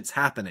intelligence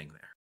happening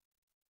there.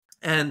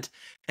 And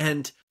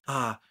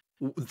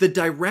the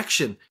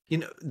direction,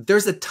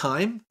 there's a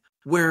time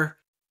where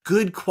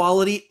good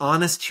quality,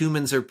 honest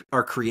humans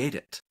are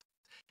created.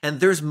 And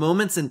there's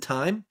moments in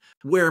time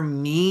where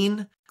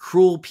mean,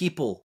 cruel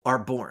people are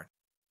born.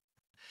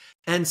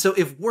 And so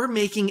if we're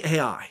making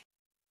AI,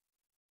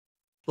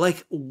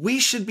 like, we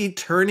should be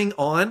turning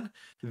on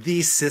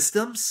these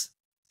systems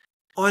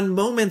on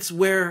moments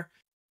where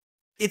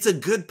it's a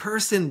good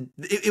person.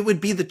 It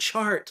would be the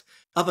chart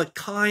of a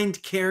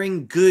kind,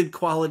 caring, good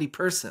quality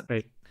person.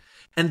 Right.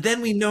 And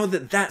then we know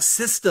that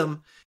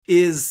system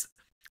is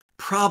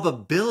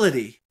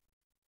probability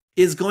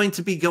is going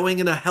to be going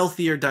in a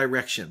healthier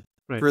direction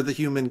for the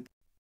human,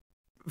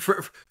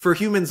 for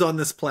humans on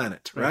this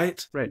planet,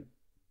 right? Right.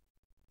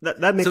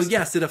 That makes so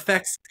yes, it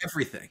affects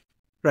everything.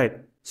 Right.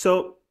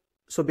 So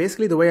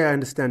basically, the way I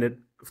understand it,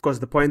 of course,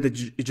 the point that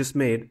you just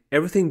made,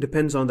 everything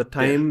depends on the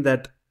time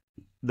that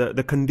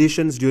the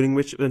conditions during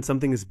which when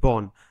something is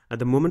born. At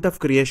the moment of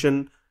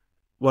creation,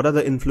 what are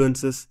the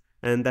influences,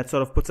 and that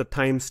sort of puts a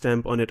time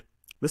stamp on it.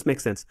 This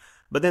makes sense.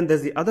 But then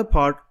there's the other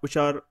part, which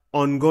are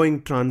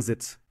ongoing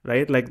transits,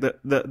 right? Like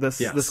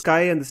the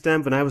sky and the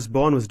stamp when I was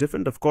born was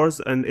different, of course,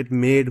 and it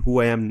made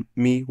who I am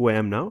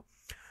now.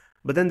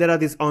 But then there are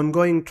these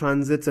ongoing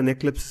transits and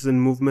eclipses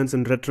and movements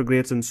and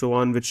retrogrades and so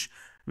on, which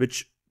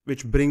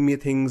bring me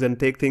things and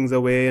take things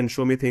away and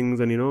show me things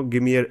and,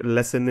 give me a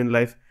lesson in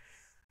life.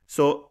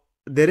 So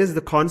there is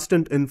the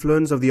constant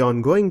influence of the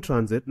ongoing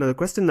transit. Now, the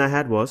question I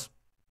had was,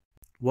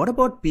 what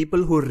about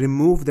people who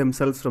remove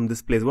themselves from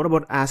this place? What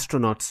about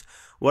astronauts?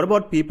 What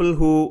about people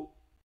who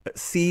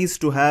cease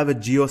to have a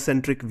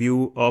geocentric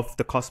view of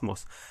the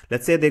cosmos?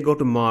 Let's say they go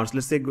to Mars.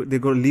 Let's say they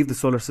go leave the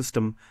solar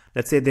system.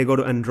 Let's say they go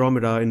to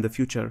Andromeda in the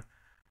future.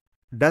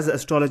 Does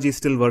astrology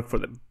still work for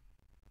them?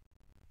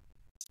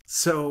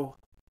 So,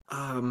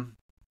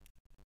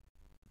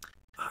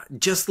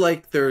 just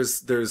like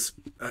there's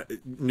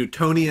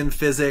Newtonian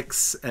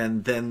physics,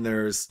 and then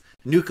there's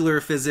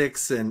nuclear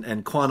physics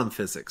and quantum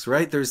physics,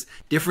 right? There's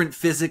different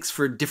physics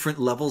for different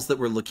levels that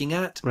we're looking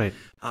at. Right.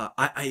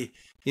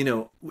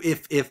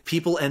 If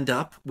people end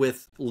up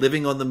with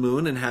living on the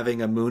moon and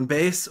having a moon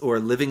base, or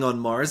living on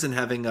Mars and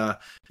having a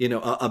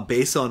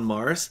base on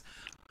Mars,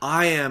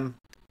 I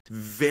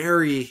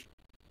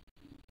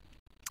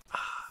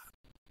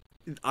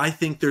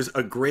think there's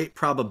a great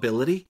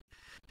probability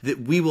that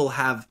we will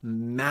have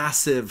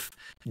massive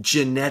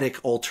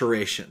genetic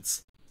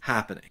alterations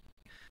happening.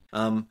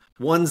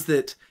 Ones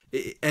that,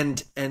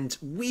 and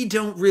we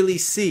don't really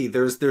see.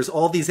 There's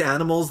all these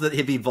animals that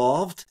have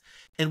evolved,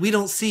 and we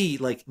don't see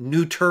like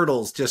new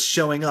turtles just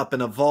showing up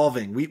and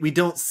evolving. We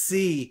don't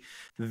see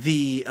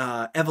the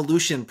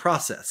evolution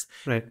process,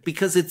 right?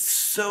 Because it's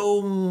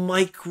so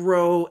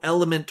micro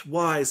element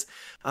wise.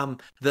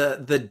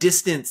 The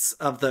distance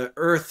of the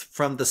Earth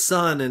from the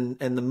sun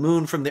and the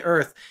moon from the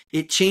Earth,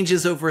 it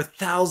changes over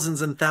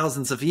thousands and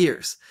thousands of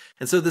years.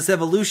 And so this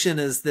evolution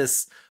is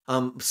this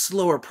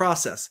slower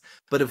process.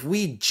 But if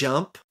we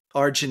jump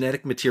our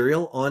genetic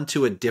material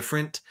onto a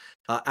different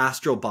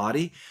astral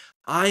body,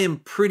 I am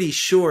pretty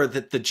sure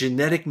that the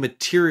genetic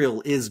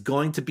material is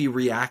going to be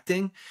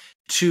reacting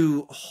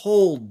to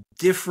whole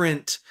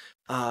different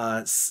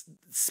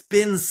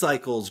spin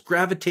cycles,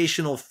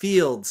 gravitational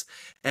fields,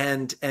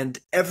 and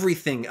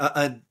everything,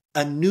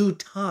 a new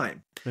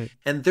time. Right.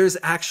 And there's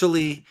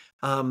actually,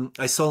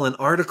 I saw an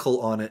article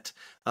on it,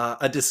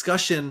 a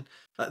discussion.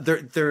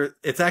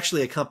 It's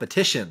actually a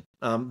competition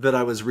that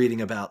I was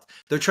reading about.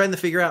 They're trying to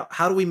figure out,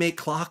 how do we make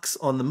clocks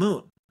on the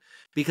moon?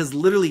 Because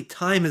literally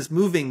time is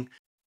moving.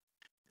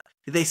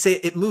 They say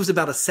it moves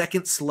about a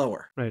second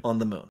slower on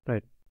the moon.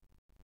 Right.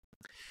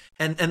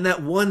 And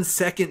that 1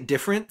 second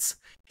difference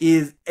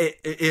is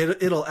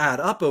it'll add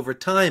up over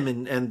time,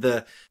 and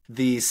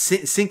the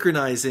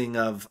synchronizing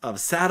of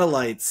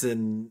satellites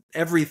and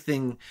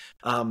everything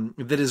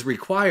that is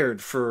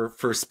required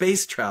for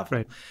space travel.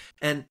 Right.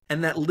 And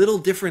that little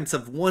difference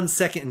of 1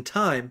 second in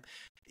time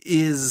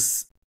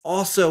is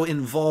also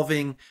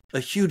involving a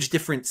huge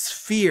different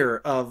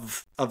sphere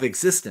of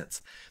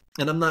existence.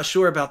 and I'm not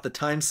sure about the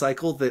time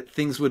cycle that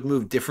things would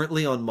move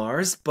differently on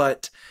Mars,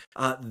 but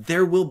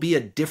there will be a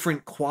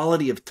different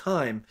quality of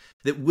time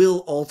that will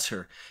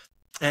alter.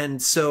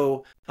 And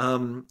so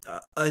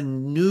a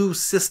new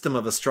system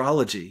of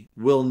astrology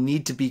will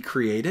need to be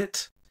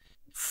created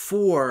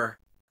for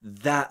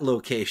that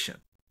location.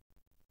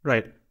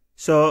 Right.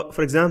 So,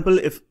 for example,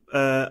 if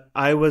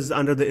I was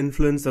under the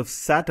influence of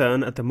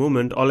Saturn at the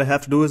moment, all I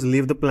have to do is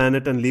leave the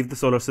planet and leave the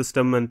solar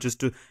system and just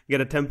to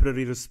get a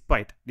temporary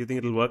respite. Do you think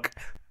it'll work?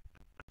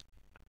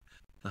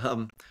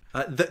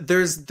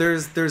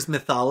 There's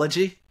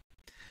mythology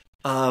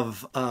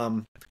of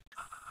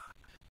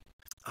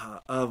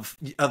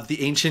the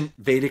ancient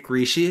Vedic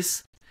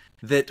rishis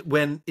that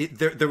when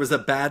there was a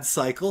bad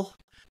cycle,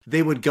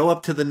 they would go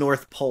up to the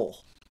North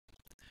Pole,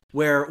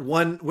 where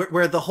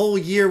the whole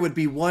year would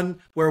be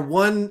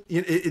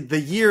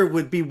the year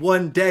would be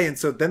one day, and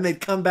so then they'd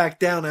come back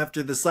down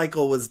after the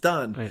cycle was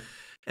done. Right.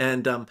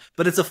 And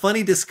but it's a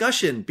funny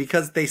discussion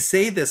because they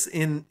say this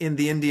in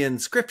the Indian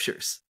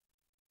scriptures,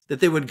 that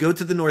they would go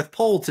to the North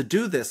Pole to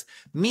do this,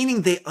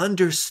 meaning they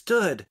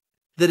understood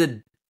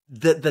that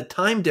the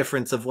time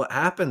difference of what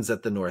happens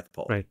at the North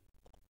Pole, Right.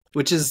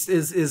 which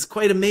is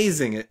quite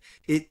amazing.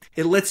 It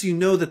lets you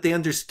know that they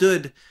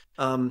understood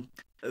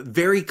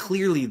very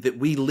clearly that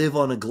we live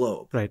on a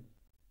globe. Right.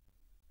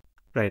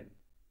 Right.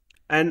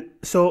 And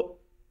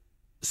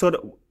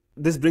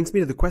this brings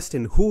me to the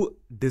question: who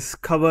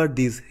discovered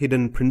these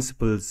hidden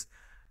principles?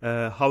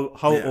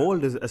 How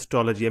old is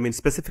astrology? I mean,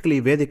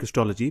 specifically Vedic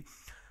astrology,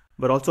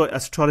 but also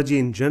astrology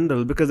in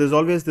general, because there's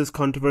always this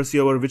controversy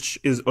over which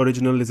is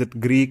original. Is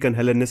it Greek and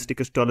Hellenistic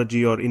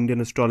astrology or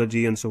Indian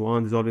astrology and so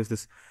on? There's always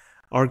this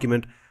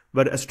argument.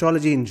 But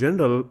astrology in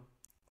general,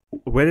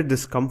 where did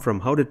this come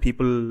from? How did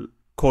people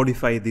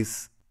codify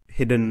these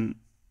hidden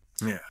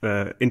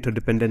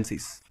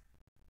interdependencies?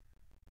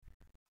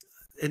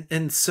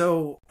 And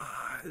so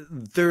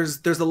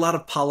there's a lot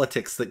of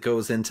politics that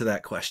goes into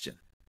that question.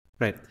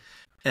 Right.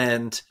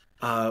 And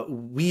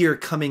we are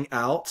coming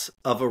out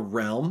of a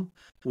realm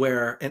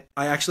where, and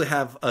I actually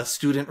have a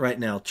student right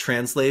now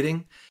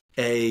translating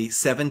a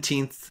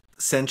 17th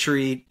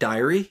century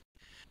diary,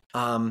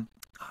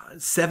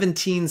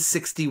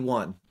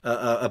 1761,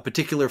 a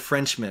particular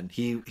Frenchman.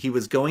 He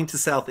was going to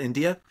South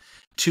India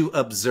to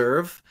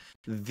observe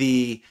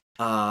the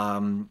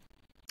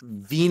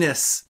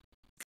Venus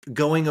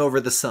going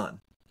over the sun.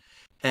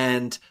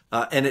 And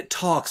it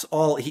talks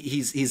all,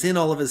 he's in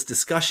all of his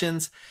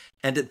discussions.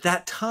 And at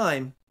that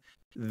time,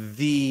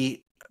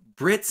 the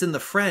Brits and the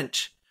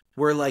French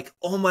were like,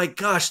 oh my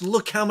gosh,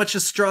 look how much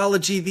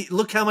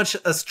look how much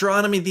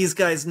astronomy these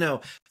guys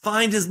know.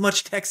 Find as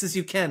much text as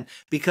you can,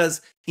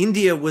 because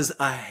India was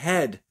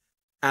ahead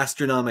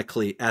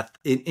astronomically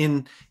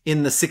in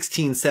the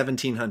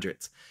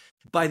 1700s.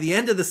 By the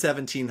end of the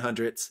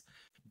 1700s,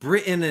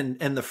 Britain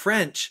and the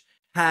French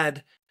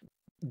had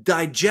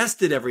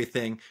digested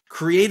everything,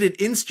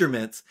 created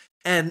instruments,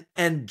 and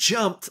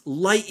jumped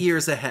light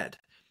years ahead.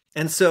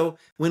 And so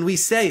when we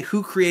say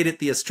who created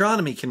the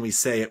astronomy, can we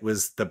say it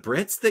was the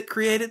Brits that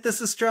created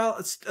this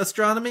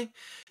astronomy?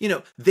 You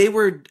know, they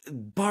were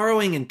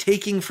borrowing and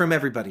taking from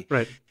everybody.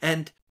 Right.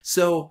 And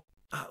so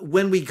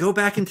when we go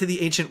back into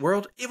the ancient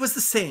world, it was the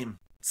same.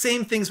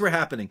 Same things were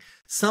happening.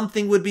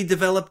 Something would be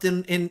developed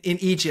in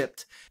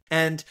Egypt,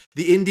 and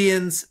the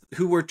Indians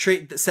who were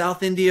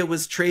South India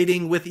was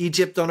trading with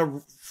Egypt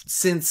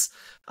since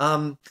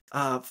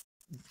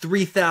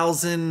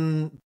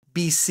 3000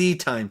 BC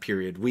time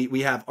period.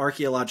 We have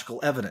archaeological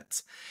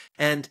evidence.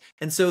 And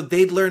so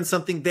they'd learn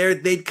something there,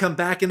 they'd come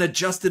back and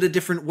adjust it a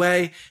different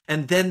way,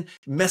 and then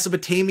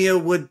Mesopotamia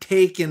would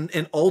take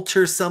and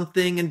alter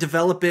something and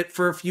develop it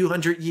for a few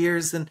hundred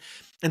years. And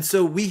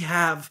so we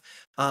have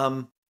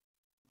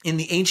in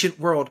the ancient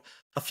world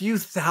a few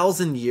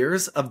thousand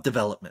years of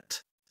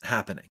development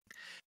happening.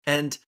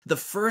 And the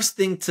first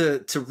thing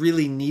to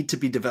really need to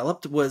be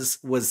developed was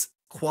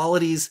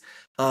qualities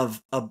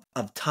of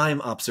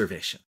time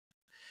observation.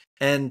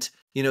 And,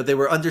 you know, they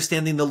were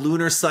understanding the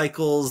lunar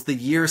cycles, the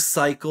year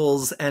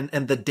cycles,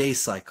 and the day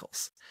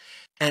cycles.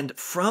 And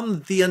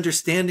from the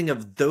understanding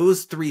of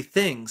those three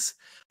things,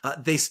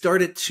 they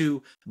started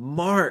to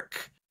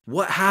mark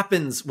what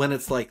happens when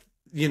it's like,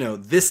 you know,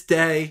 this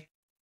day,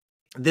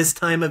 this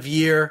time of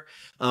year,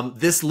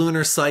 this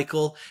lunar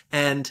cycle.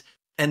 And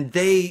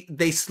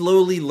they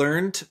slowly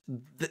learned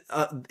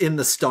in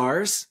the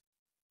stars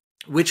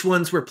which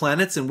ones were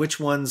planets and which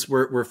ones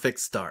were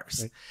fixed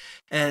stars. Right.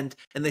 And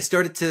they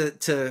started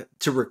to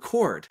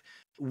record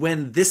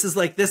when this is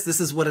like this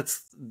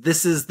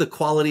is the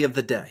quality of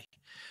the day.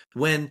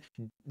 When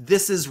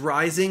this is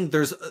rising,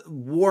 there's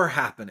war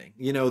happening.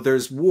 You know,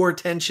 there's war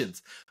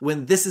tensions.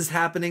 When this is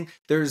happening,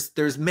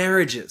 there's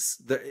marriages.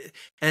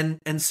 And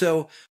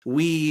so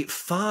we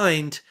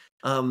find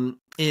in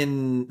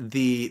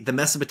the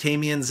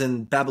Mesopotamians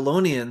and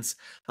Babylonians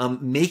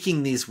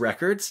making these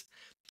records.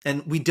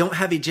 And we don't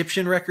have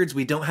Egyptian records.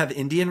 We don't have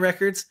Indian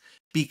records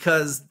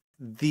because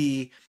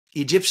the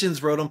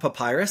Egyptians wrote on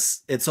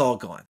papyrus. It's all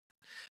gone.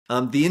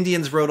 The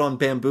Indians wrote on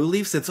bamboo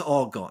leaves. It's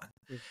all gone.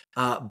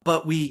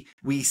 But we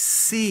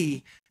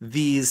see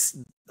these,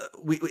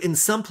 in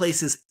some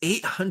places,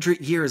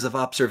 800 years of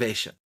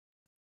observation.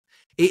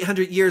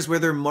 800 years where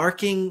they're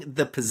marking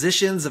the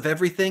positions of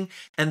everything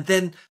and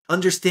then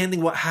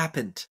understanding what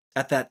happened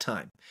at that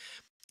time.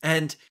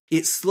 And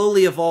it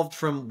slowly evolved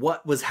from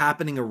what was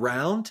happening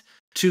around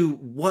to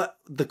what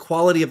the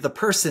quality of the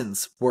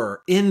persons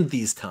were in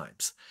these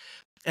times.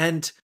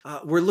 And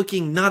we're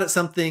looking not at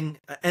something,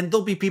 and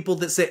there'll be people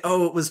that say,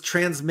 oh, it was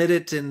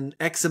transmitted in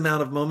X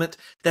amount of moment.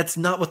 That's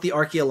not what the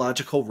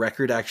archaeological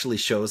record actually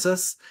shows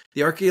us.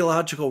 The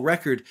archaeological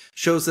record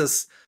shows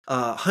us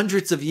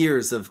hundreds of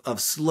years of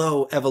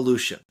slow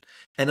evolution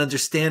and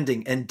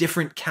understanding and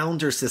different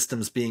calendar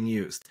systems being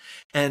used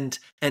and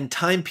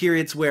time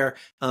periods where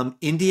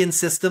Indian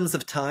systems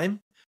of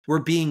time were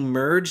being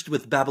merged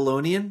with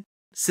Babylonian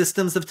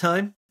systems of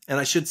time. And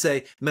I should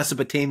say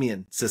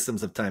Mesopotamian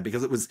systems of time,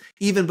 because it was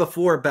even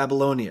before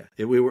Babylonia.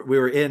 We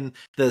were in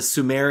the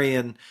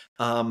Sumerian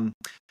and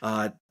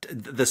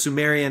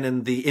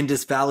the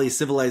Indus Valley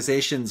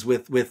civilizations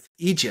with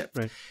Egypt.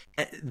 Right.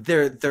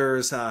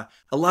 There's a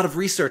lot of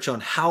research on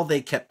how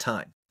they kept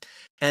time.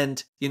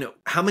 And,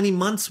 how many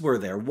months were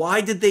there?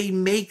 Why did they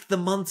make the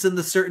months in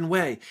the certain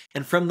way?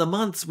 And from the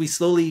months, we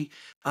slowly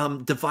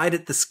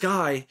divided the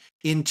sky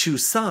into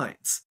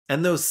signs.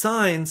 And those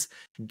signs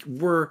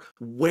were,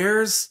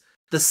 where's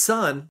the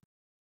sun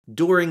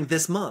during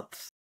this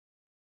month?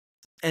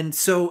 And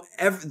so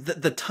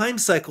the time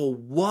cycle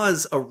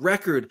was a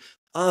record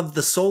of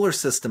the solar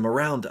system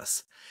around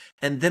us.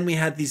 And then we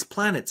had these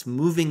planets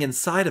moving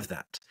inside of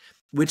that,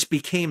 which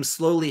became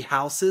slowly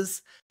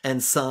houses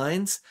and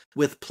signs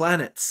with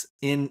planets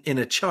in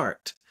a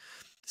chart.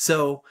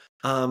 So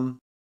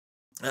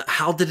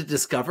how did it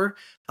discover?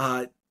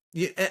 And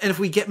if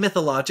we get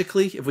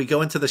mythologically, if we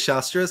go into the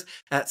shastras,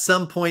 at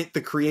some point the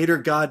creator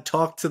God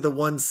talked to the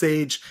one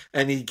sage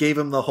and he gave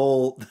him the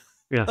whole.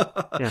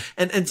 Yeah.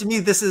 And to me,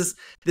 this is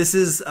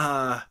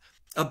a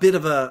bit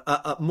of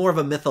a more of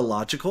a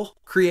mythological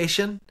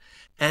creation.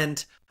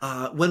 And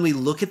when we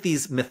look at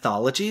these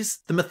mythologies,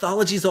 the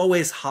mythologies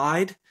always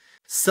hide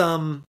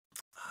some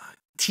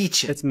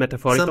teaching. It's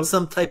metaphorical.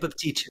 Some type of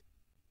teaching.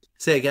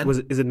 Say again.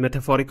 Is it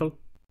metaphorical?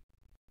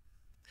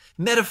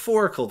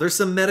 Metaphorical. There's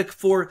some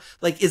metaphor.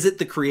 Like, is it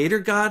the creator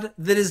God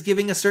that is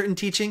giving a certain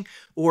teaching,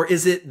 or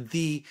is it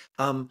the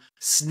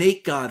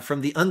snake god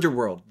from the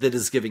underworld that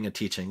is giving a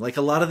teaching? Like,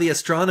 a lot of the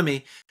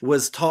astronomy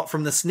was taught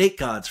from the snake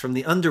gods from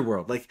the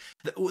underworld. Like,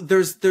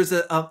 there's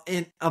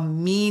a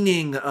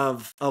meaning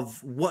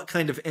of what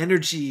kind of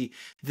energy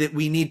that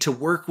we need to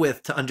work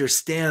with to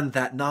understand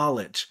that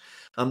knowledge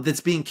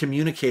that's being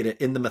communicated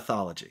in the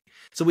mythology.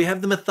 So we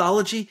have the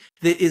mythology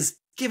that is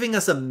giving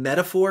us a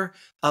metaphor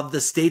of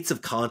the states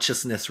of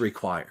consciousness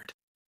required.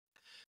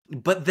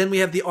 But then we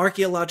have the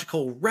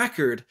archaeological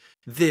record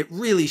that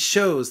really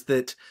shows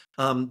that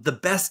the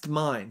best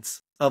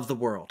minds of the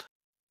world,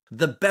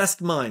 the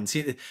best minds,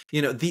 the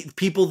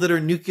people that are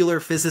nuclear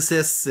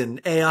physicists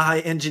and AI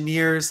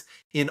engineers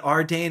in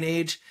our day and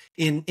age,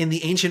 in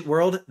the ancient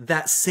world,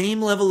 that same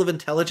level of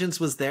intelligence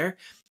was there,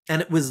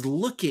 and it was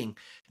looking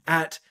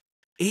at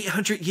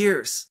 800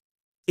 years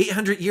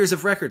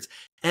of records.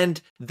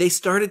 And they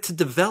started to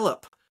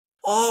develop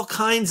all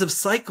kinds of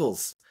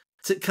cycles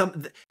to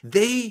come.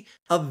 They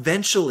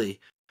eventually,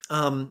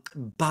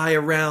 by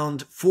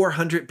around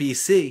 400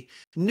 BC,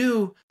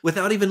 knew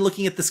without even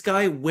looking at the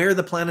sky where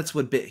the planets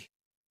would be.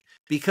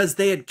 Because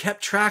they had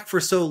kept track for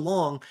so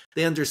long,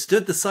 they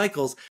understood the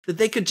cycles that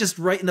they could just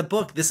write in a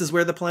book, this is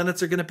where the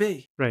planets are going to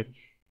be. Right.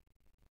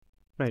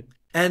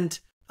 And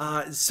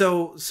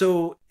so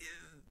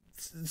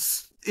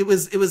it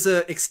was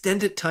an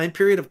extended time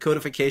period of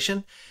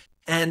codification.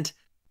 And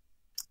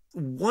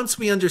once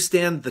we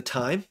understand the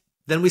time,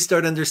 then we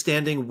start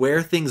understanding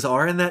where things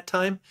are in that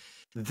time.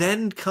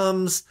 Then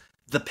comes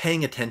the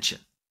paying attention.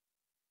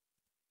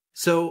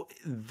 So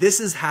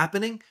this is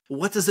happening.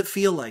 What does it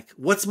feel like?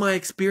 What's my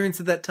experience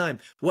at that time?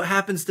 What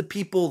happens to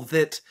people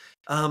that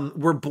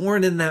were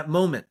born in that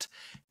moment?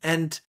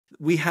 And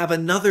we have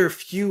another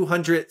few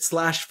hundred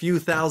 / few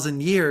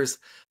thousand years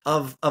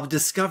of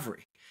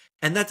discovery.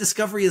 And that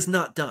discovery is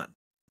not done.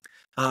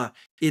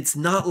 It's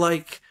not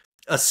like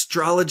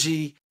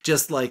astrology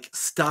just like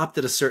stopped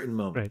at a certain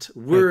moment.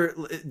 Right.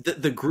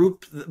 The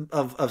group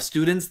of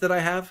students that I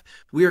have,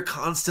 we are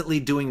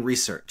constantly doing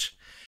research.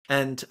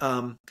 And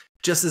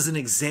just as an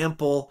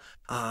example,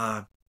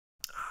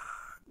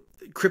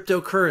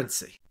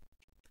 cryptocurrency.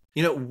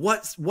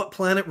 What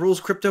planet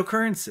rules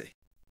cryptocurrency?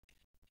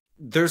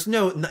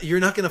 You're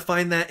not going to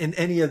find that in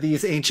any of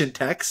these ancient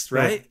texts,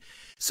 right?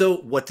 So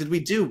what did we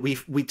do?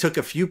 We took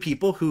a few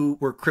people who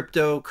were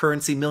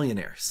cryptocurrency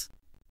millionaires,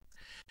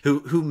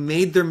 who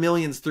made their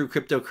millions through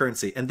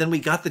cryptocurrency. And then we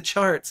got the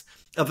charts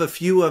of a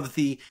few of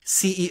the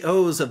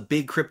CEOs of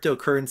big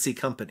cryptocurrency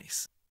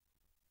companies.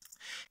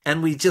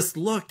 And we just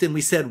looked and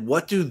we said,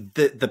 what do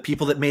the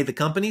people that made the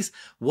companies,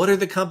 what are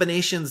the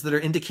combinations that are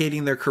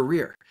indicating their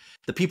career?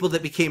 The people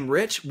that became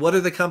rich, what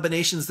are the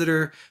combinations that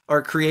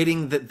are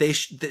creating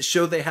that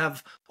show they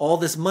have all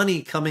this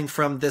money coming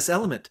from this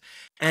element?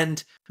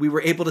 And we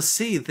were able to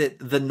see that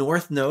the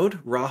North Node,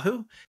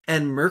 Rahu,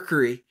 and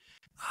Mercury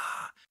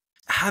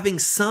having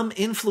some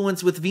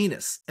influence with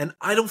Venus. And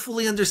I don't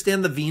fully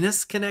understand the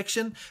Venus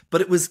connection, but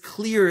it was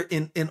clear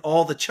in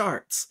all the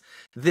charts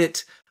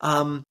that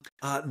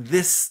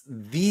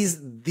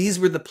these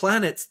were the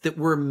planets that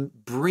were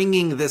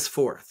bringing this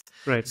forth.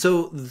 Right.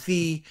 So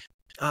the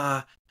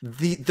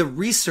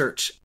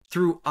research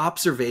through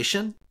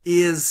observation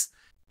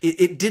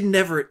it did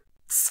never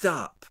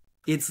stop.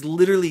 It's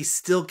literally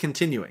still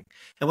continuing.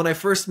 And when I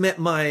first met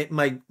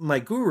my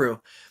guru,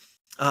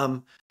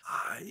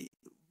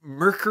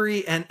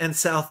 Mercury and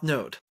South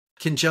Node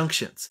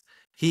conjunctions.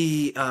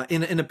 He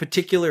in a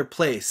particular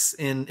place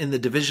in the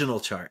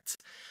divisional charts.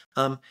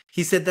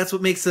 He said that's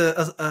what makes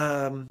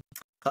a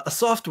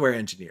software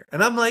engineer.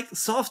 And I'm like,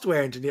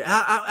 software engineer?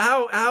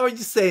 How are you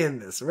saying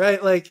this,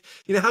 right? Like,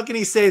 how can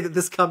he say that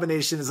this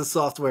combination is a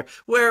software?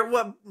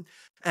 What?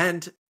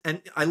 And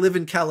I live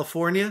in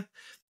California.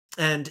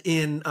 And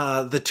in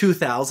the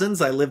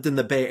 2000s, I lived in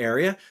the Bay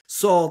Area,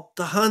 saw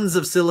tons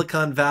of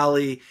Silicon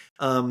Valley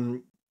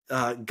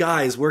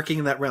guys working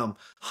in that realm.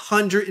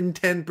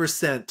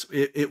 110%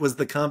 it was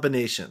the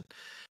combination.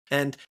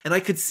 And I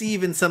could see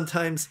even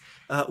sometimes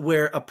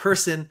where a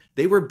person,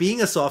 they were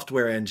being a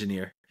software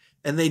engineer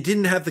and they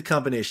didn't have the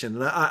combination.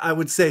 And I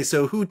would say,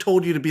 so who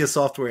told you to be a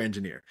software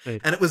engineer? Right.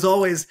 And it was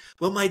always,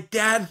 well, my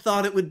dad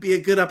thought it would be a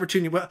good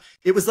opportunity. Well,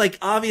 it was like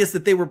obvious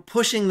that they were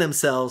pushing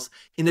themselves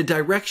in a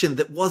direction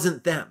that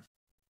wasn't them.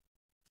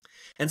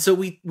 And so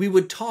we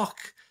would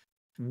talk,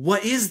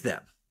 what is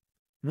them?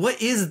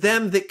 What is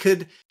them that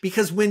could,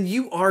 because when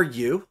you are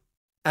you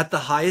at the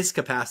highest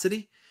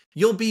capacity,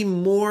 you'll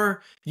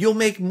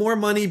make more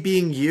money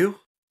being you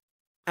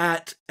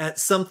at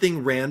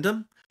something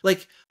random.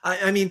 Like,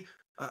 I mean,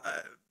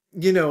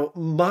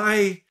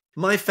 my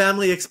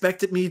family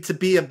expected me to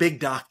be a big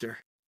doctor.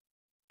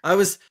 I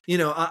was,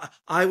 I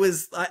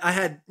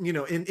had,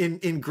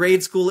 in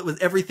grade school,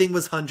 everything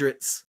was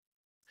hundreds.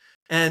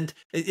 And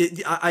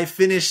I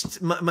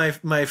finished my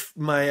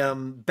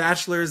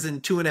bachelor's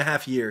in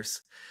 2.5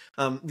 years.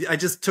 I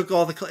just took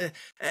all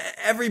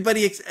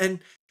everybody,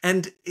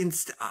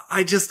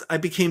 I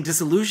became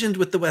disillusioned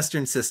with the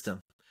Western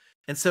system.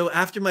 And so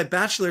after my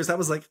bachelor's, I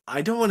was like,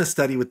 I don't want to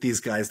study with these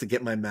guys to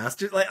get my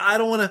master's. Like, I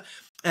don't want to.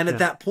 And at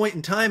that point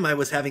in time, I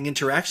was having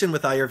interaction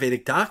with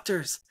Ayurvedic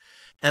doctors.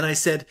 And I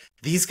said,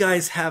 these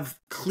guys have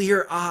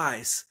clear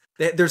eyes.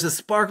 There's a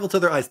sparkle to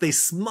their eyes. They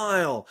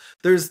smile.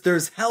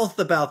 There's health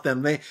about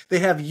them. They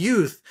have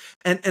youth.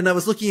 And I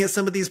was looking at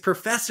some of these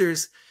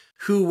professors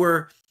who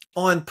were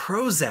on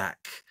Prozac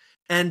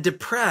and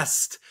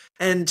depressed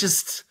and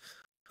just,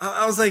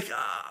 I was like,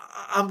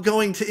 I'm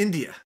going to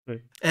India.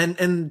 Right.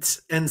 And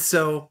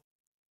so,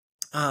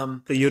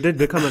 so you did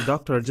become a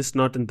doctor, just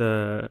not in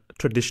the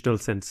traditional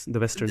sense, the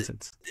Western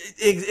sense.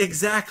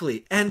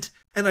 Exactly. And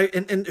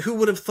who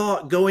would have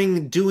thought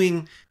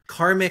doing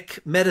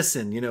karmic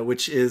medicine,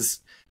 which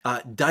is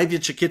Daivya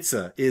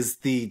Chikitsa, is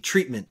the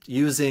treatment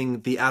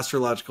using the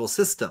astrological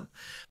system.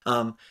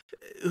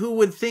 Who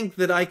would think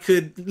that I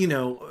could,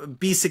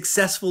 be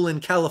successful in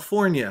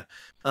California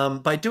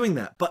by doing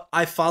that? But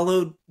I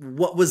followed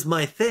what was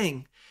my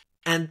thing,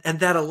 and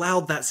that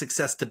allowed that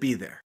success to be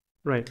there.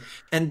 Right.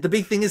 And the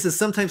big thing is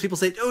sometimes people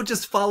say, oh,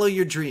 just follow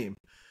your dream.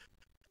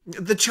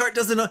 The chart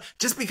doesn't know,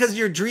 just because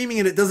you're dreaming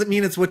it doesn't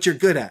mean it's what you're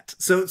good at.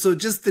 So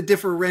just to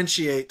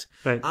differentiate,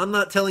 right. I'm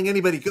not telling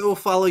anybody, go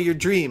follow your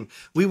dream.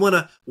 We want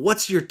to,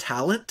 what's your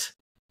talent?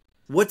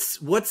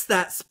 What's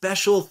that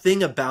special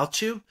thing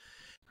about you?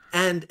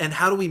 And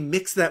how do we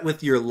mix that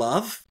with your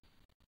love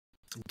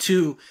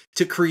to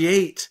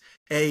create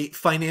a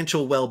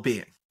financial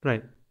well-being?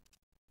 Right.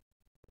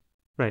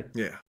 Right.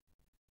 Yeah.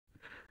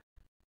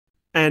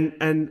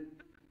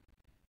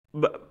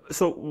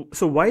 So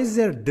why is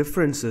there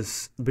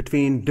differences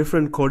between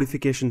different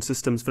codification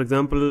systems? For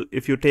example,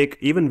 if you take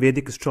even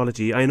Vedic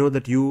astrology, I know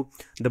that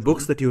the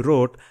books that you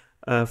wrote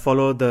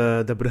follow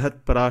the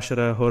Brihat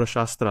Parashara Hora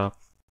Shastra.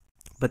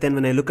 But then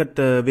when I look at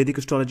Vedic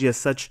astrology as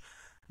such,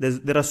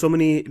 there are so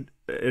many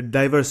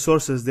diverse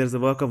sources. There's the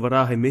work of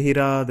Varaha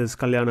Mihira, there's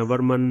Kalyana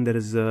Varman, there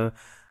is the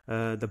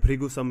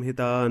Bhrigu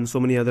Samhita, and so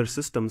many other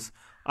systems.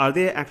 Are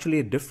they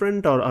actually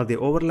different, or are they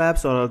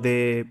overlaps, or are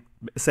they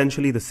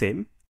essentially the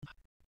same?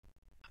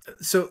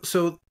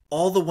 So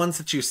all the ones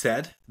that you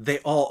said, they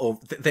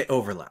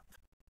overlap.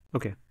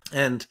 Okay.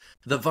 And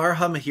the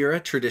Varaha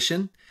Mihira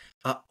tradition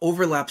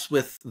overlaps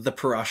with the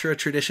Parashara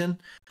tradition.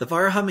 The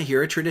Varaha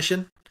Mihira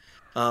tradition,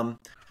 Brihat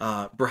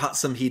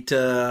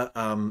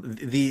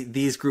Samhita,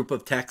 these group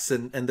of texts,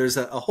 and there's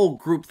a whole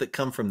group that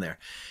come from there.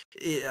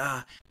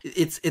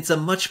 It's a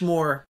much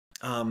more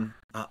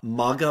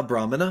Magga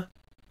Brahmana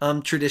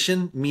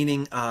tradition,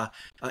 meaning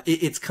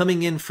it's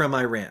coming in from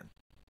Iran.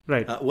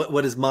 Right.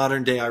 What is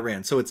modern day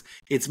Iran? So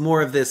it's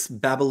more of this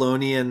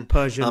Babylonian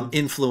Persian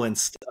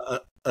influenced. No,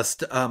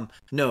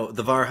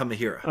 the Varaha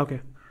Mihira.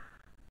 Okay.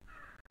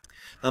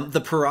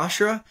 The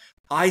Parashara,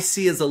 I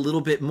see as a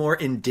little bit more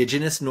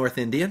indigenous North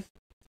Indian,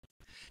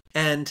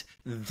 and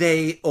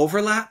they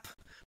overlap.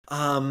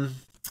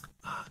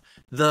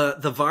 The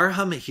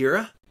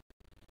Varahamihira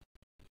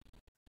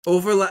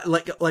overlap,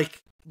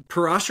 like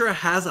Parashara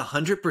has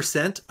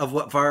 100% of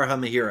what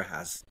Varahamihira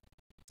has,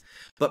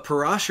 but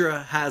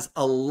Parashara has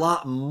a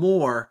lot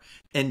more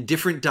and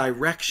different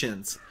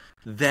directions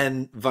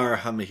than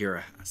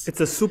Varahamihira has.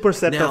 It's a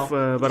superset of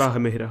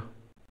Varahamihira.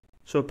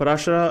 So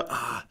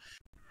Parashara.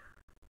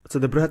 So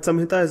the Brihat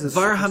Samhita is.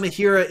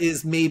 Varahamihira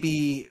is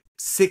maybe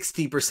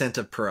 60%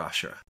 of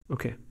Parashara.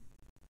 Okay.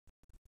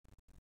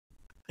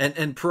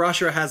 And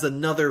Parashara has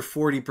another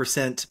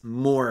 40%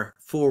 more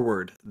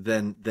forward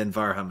than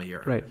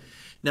Varahamihira. Right.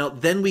 Now,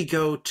 then we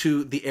go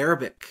to the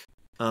Arabic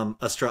and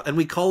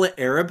we call it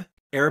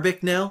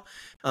Arabic now.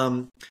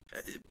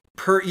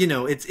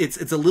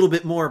 It's a little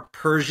bit more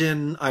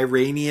Persian,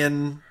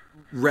 Iranian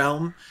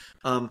realm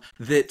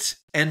that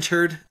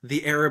entered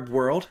the Arab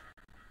world.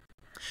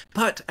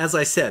 But as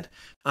I said,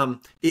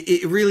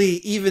 it really,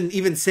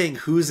 even saying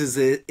whose is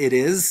it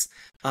is.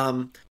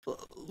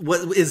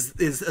 What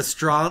is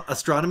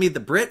astronomy? The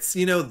Brits,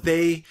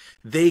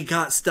 they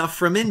got stuff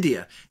from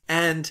India,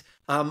 and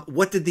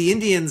what did the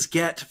Indians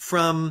get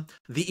from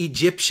the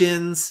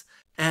Egyptians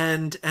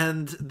and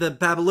the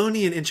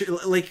Babylonian?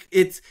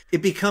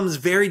 It becomes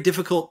very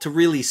difficult to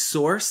really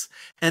source,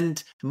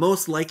 and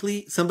most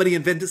likely somebody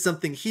invented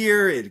something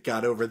here, it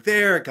got over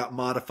there, it got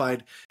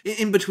modified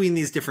in between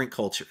these different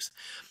cultures.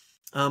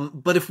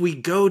 But if we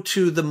go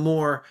to the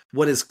more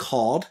what is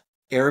called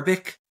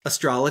Arabic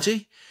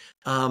astrology,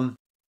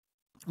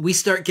 we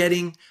start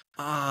getting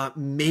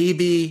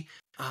maybe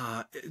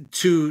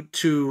to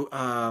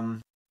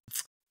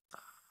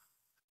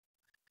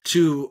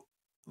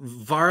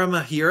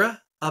Varamahira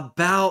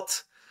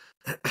about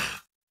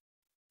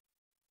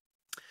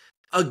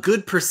a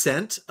good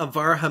percent of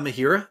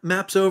Varahamihira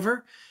maps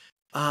over.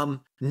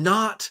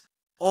 Not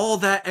all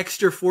that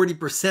extra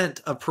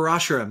 40% of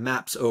Parashara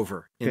maps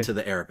over into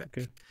the Arabic.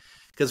 Okay.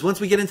 Because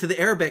once we get into the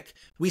Arabic,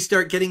 we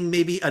start getting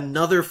maybe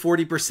another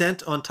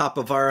 40% on top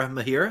of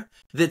Varahamihira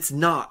that's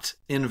not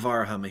in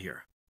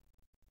Varahamihira.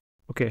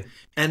 Okay.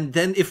 And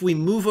then if we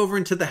move over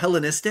into the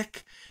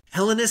Hellenistic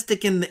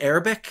in the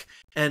Arabic,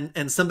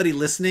 and somebody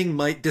listening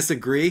might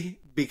disagree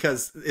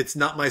because it's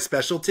not my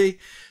specialty,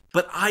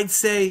 but I'd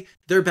say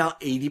they're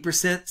about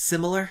 80%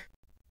 similar.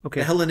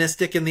 Okay. The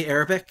Hellenistic and the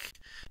Arabic.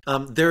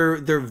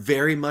 They're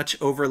very much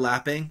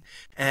overlapping,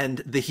 and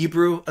the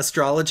Hebrew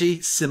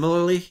astrology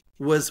similarly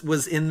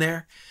was in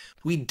there.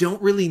 We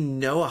don't really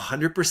know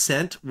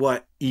 100%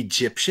 what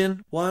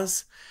Egyptian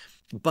was,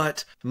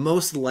 but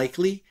most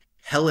likely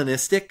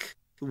Hellenistic,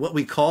 what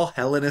we call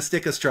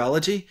Hellenistic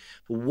astrology,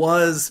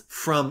 was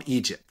from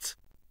Egypt.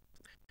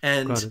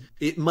 And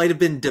it might have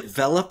been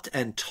developed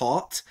and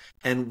taught,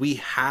 and we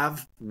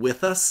have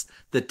with us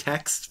the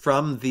text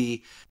from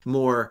the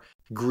more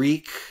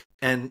Greek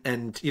and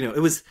it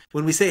was,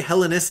 when we say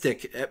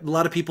Hellenistic, a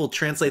lot of people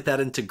translate that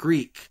into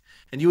Greek.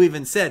 And you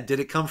even said, did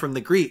it come from the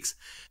Greeks?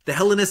 The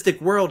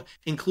Hellenistic world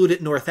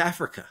included North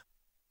Africa.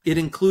 It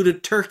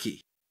included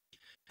Turkey.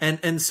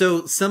 And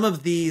so some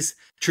of these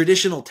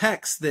traditional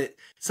texts that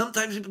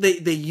sometimes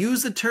they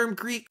use the term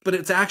Greek, but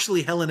it's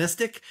actually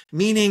Hellenistic,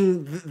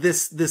 meaning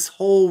this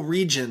whole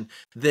region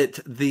that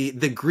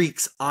the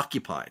Greeks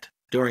occupied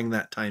during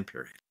that time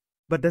period.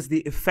 But does the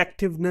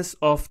effectiveness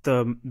of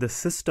the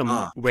system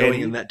vary?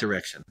 Going in that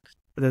direction?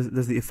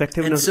 Does the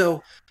effectiveness? And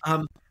so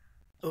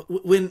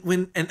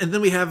when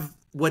then we have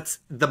what's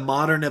the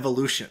modern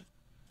evolution.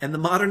 And the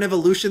modern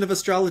evolution of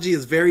astrology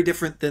is very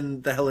different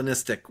than the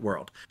Hellenistic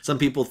world. Some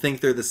people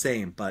think they're the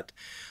same, but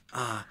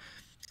I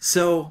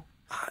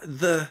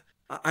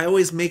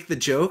always make the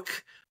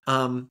joke,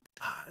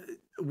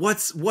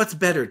 what's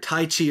better,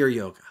 Tai Chi or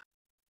yoga?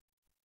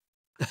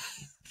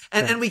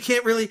 And we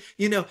can't really,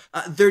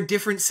 they're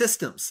different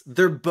systems.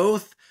 They're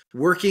both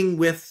working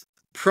with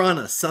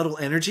prana, subtle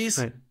energies.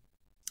 Right.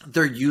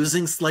 They're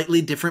using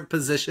slightly different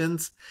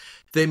positions.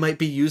 They might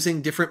be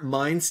using different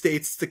mind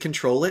states to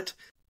control it.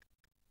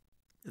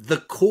 The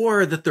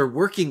core that they're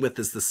working with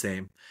is the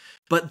same,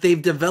 but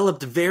they've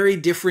developed very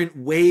different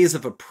ways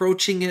of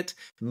approaching it,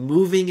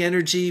 moving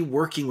energy,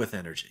 working with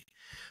energy.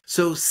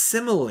 So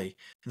similarly,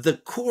 the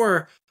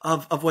core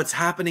of what's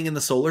happening in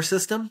the solar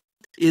system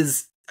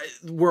is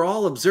we're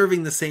all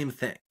observing the same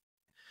thing.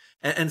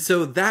 And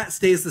so that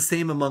stays the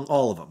same among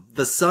all of them.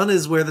 The sun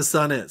is where the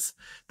sun is.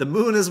 The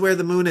moon is where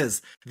the moon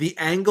is. The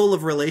angle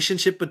of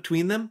relationship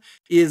between them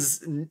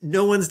is,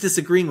 no one's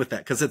disagreeing with that,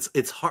 because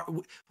it's hard.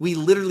 We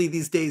literally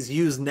these days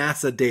use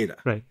NASA data.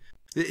 Right.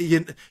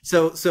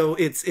 So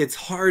it's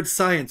hard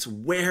science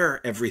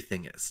where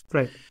everything is.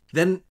 Right.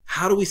 Then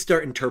how do we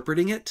start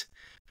interpreting it?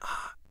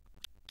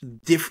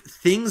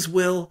 Things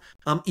will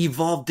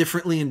evolve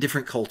differently in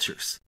different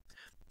cultures.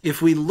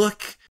 If we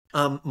look,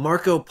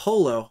 Marco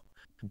Polo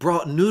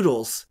brought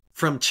noodles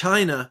from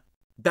China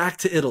back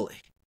to Italy.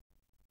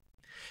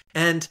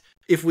 And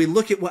if we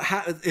look at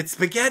it's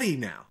spaghetti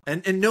now,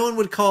 and no one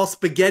would call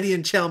spaghetti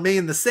and chow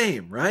mein the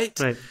same, right?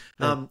 Right.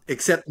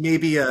 Except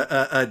maybe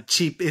a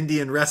cheap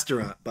Indian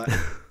restaurant, but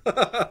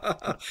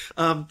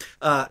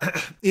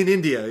in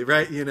India,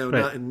 right? You know,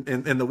 Right.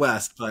 not in the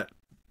West, but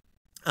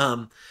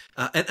and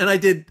I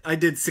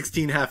did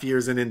 16 half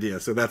years in India,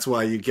 so that's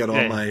why you get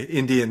all my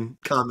Indian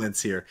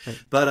comments here.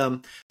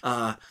 Right.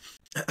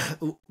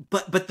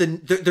 But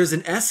there's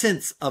an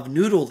essence of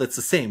noodle that's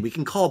the same. We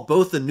can call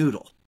both a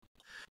noodle,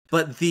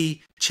 but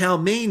the chow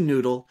mein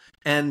noodle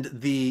and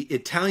the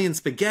Italian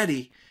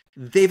spaghetti,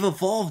 they've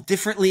evolved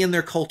differently in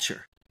their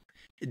culture.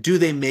 Do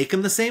they make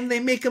them the same? They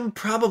make them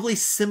probably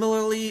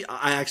similarly.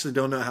 I actually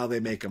don't know how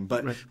they make them,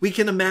 but we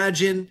can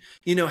imagine,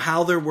 you know,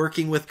 how they're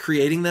working with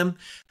creating them.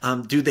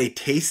 Do they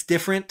taste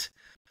different?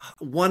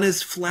 One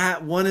is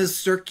flat, one is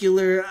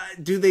circular.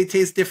 Do they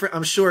taste different?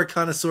 I'm sure a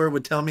connoisseur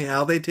would tell me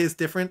how they taste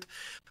different,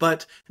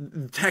 but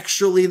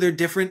texturally they're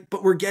different,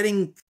 but we're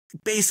getting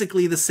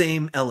basically the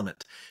same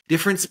element.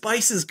 Different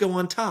spices go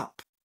on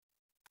top.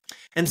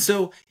 And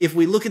so if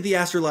we look at the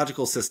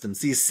astrological systems,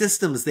 these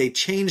systems, they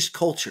changed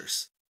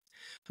cultures.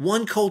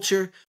 One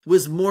culture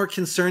was more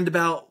concerned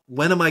about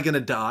when am I going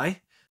to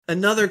die?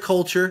 Another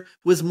culture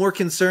was more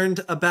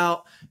concerned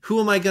about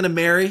who am I going to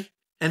marry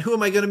and who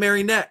am I going to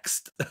marry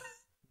next?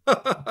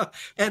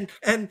 and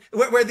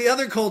where the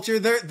other culture,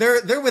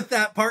 they're with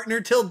that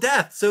partner till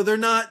death, so they're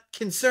not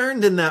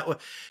concerned in that way.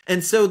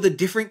 And so the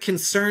different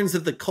concerns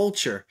of the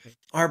culture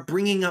are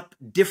bringing up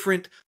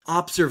different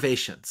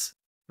observations.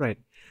 Right.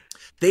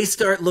 They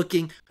start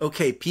looking,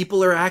 okay,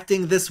 people are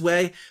acting this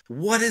way.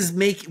 What is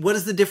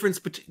the difference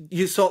between,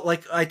 you saw,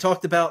 like I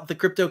talked about the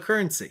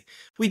cryptocurrency.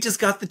 We just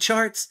got the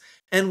charts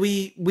and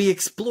we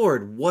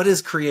explored what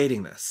is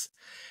creating this.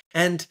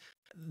 And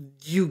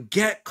you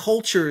get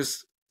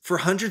cultures for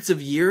hundreds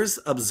of years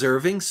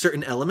observing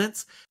certain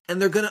elements,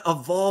 and they're going to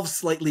evolve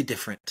slightly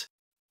different.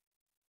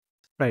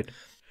 Right.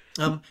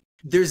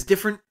 There's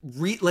different,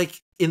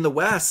 like in the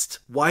West,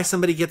 why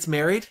somebody gets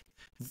married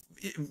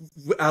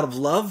out of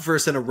love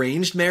versus an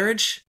arranged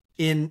marriage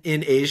in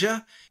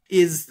Asia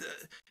is,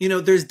 you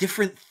know, there's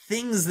different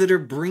things that are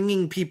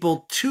bringing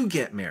people to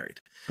get married.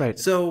 Right.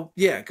 So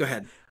yeah, go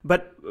ahead.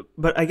 But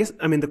I guess,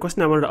 I mean, the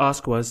question I wanted to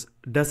ask was,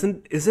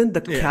 isn't the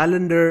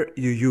calendar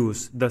you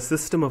use, the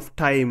system of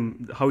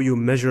time, how you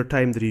measure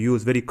time that you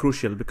use, very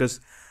crucial? Because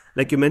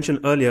like you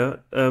mentioned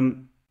earlier,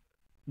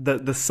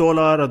 the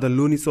solar or the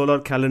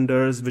lunisolar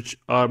calendars, which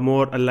are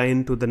more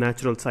aligned to the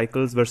natural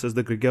cycles versus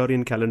the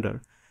Gregorian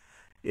calendar.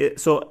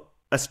 So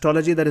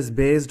astrology that is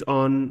based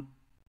on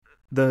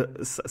the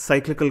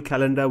cyclical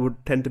calendar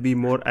would tend to be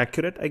more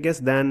accurate, I guess,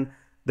 than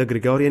the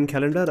Gregorian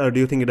calendar, or do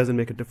you think it doesn't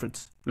make a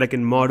difference? Like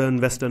in modern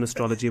Western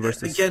astrology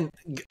versus... Again,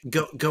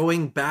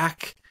 going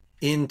back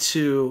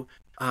into,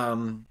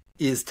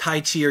 is Tai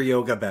Chi or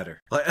yoga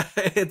better?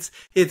 It's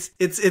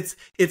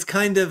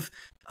kind of,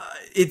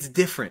 it's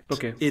different.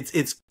 Okay.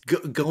 It's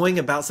going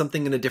about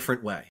something in a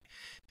different way.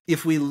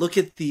 If we look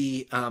at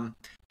the,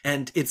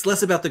 and it's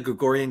less about the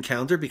Gregorian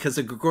calendar, because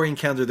the Gregorian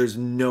calendar, there's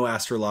no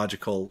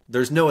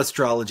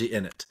astrology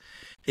in it.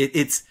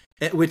 It's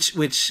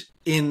which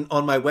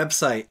on my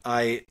website,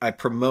 I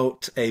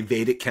promote a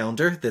Vedic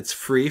calendar that's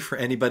free for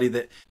anybody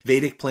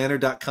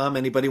Vedicplanner.com.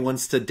 Anybody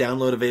wants to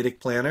download a Vedic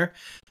planner,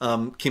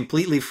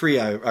 completely free.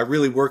 I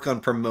really work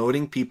on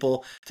promoting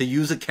people to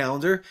use a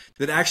calendar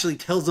that actually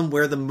tells them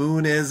where the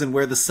moon is and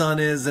where the sun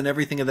is and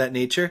everything of that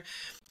nature.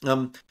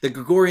 The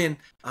Gregorian,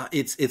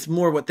 it's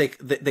more what they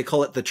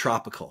call it the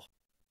tropical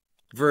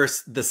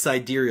versus the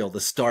sidereal,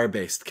 the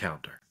star-based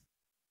calendar.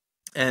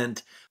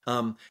 And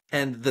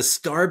the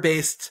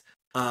star-based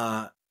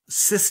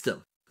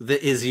system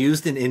that is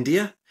used in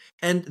India,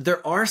 and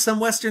there are some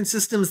Western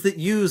systems that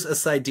use a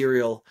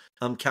sidereal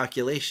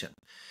calculation.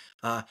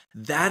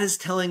 That is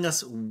telling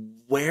us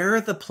where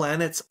the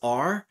planets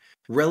are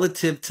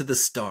relative to the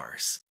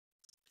stars.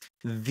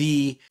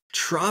 The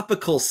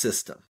tropical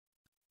system,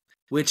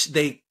 which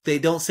they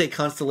don't say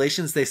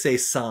constellations, they say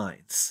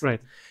signs.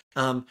 Right.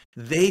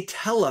 They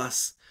tell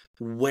us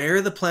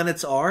where the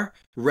planets are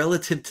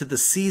relative to the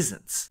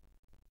seasons.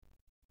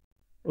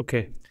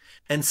 Okay.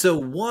 And so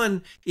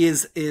one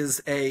is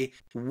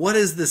what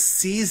is the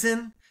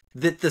season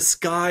that the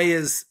sky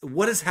is,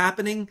 what is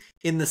happening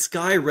in the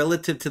sky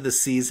relative to the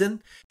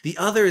season? The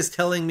other is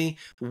telling me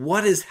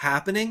what is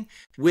happening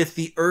with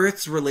the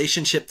Earth's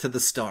relationship to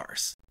the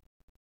stars.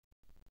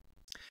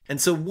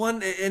 And so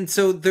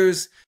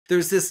there's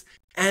this,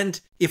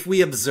 and if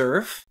we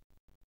observe,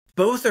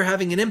 both are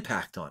having an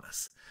impact on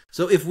us.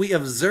 So if we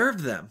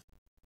observe them,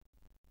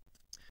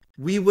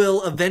 we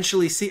will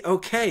eventually see,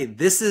 okay,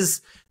 this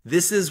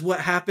is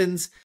what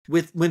happens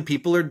with when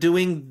people are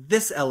doing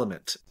this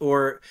element,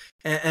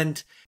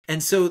 and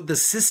so the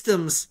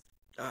systems,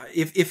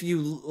 if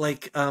you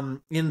like,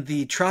 in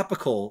the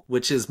tropical,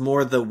 which is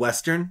more the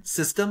Western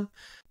system,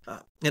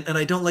 and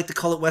I don't like to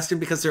call it Western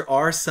because there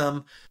are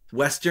some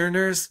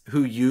Westerners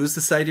who use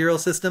the sidereal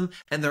system,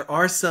 and there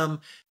are some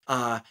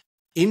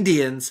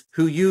Indians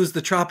who use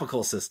the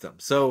tropical system.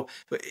 So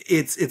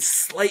it's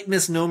slight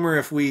misnomer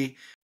if we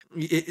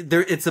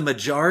it's a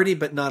majority,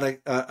 but not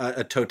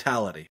a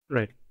totality.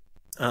 Right.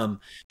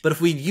 But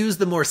if we use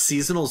the more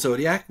seasonal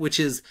zodiac, which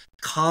is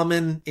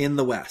common in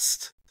the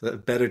West,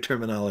 better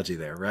terminology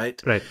there,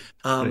 right? Right.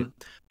 Right.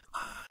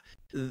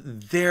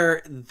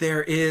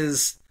 There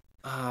is,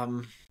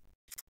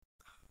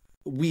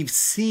 we've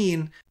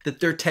seen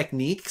that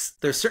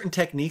there's certain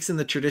techniques in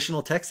the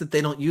traditional text that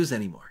they don't use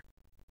anymore.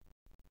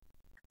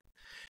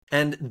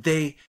 And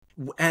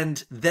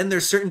then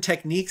there's certain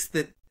techniques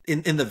that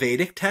in the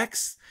Vedic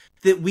texts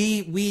that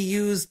we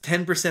use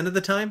 10% of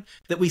the time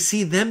that we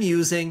see them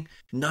using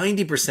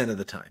 90% of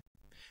the time.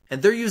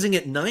 And they're using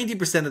it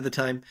 90% of the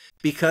time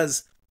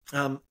because,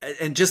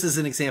 and just as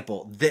an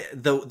example,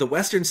 the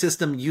Western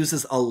system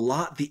uses a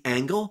lot the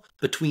angle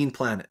between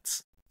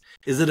planets.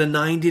 Is it a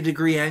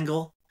 90-degree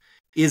angle?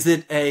 Is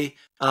it a,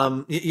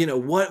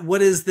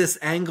 what is this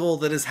angle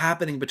that is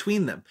happening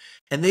between them?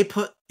 And they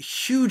put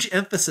huge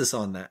emphasis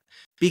on that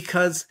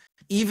because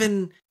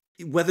even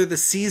whether the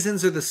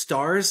seasons or the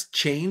stars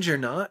change or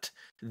not,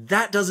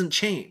 that doesn't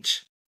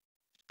change.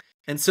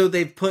 And so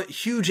they've put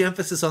huge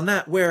emphasis on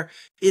that, where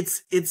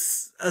it's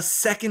a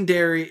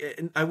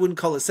secondary, I wouldn't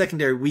call it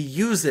secondary, we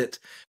use it,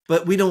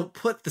 but we don't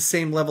put the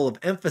same level of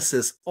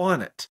emphasis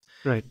on it.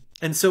 Right.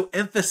 And so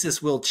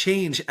emphasis will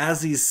change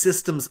as these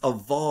systems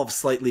evolve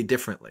slightly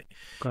differently.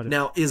 Got it.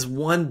 Now, is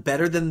one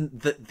better than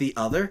the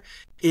other?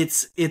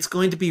 It's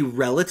going to be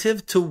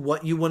relative to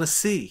what you want to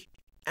see.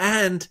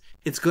 And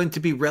it's going to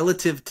be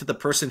relative to the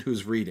person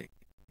who's reading.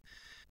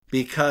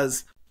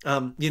 Because,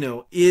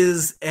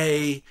 is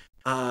a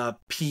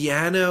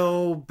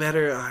piano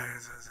better?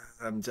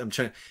 I'm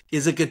trying.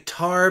 Is a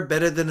guitar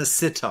better than a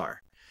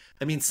sitar?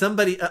 I mean,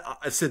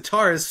 a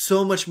sitar is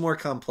so much more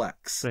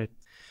complex. Right.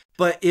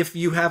 But if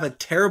you have a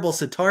terrible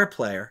sitar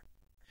player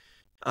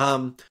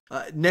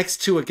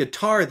next to a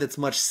guitar that's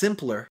much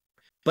simpler,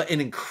 but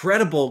an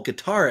incredible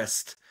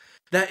guitarist,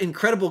 that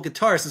incredible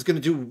guitarist is going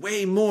to do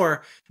way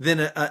more than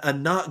a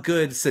not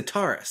good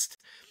sitarist.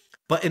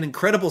 But an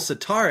incredible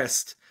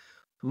sitarist,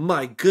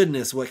 my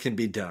goodness, what can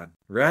be done,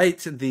 right?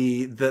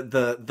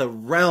 The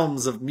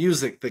realms of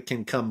music that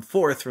can come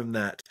forth from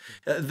that,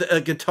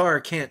 a guitar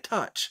can't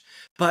touch.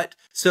 But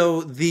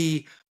so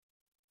the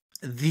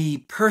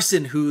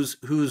person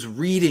who's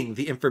reading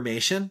the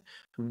information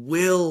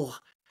will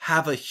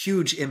have a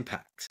huge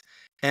impact.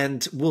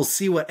 And we'll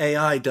see what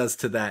AI does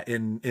to that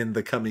in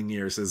the coming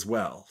years as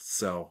well.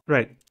 So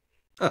right.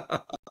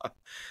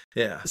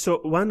 Yeah. So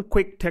one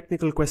quick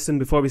technical question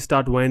before we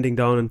start winding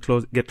down and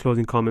get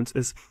closing comments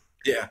is,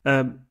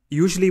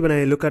 usually when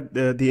I look at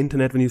the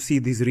internet, when you see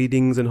these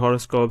readings and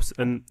horoscopes,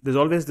 and there's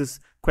always this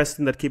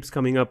question that keeps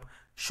coming up: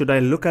 should I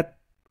look at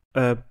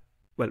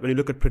when you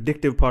look at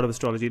predictive part of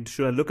astrology,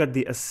 should I look at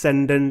the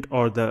ascendant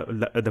or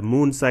the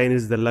moon sign,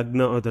 is the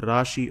lagna or the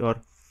rashi,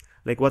 or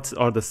like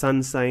or the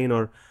sun sign,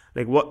 or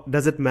like what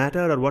does it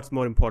matter, or what's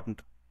more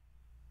important?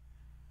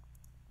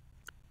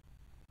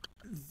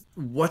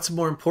 What's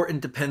more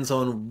important depends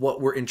on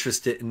what we're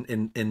interested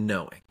in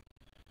knowing.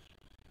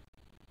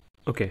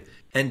 Okay.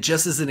 And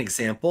just as an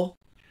example,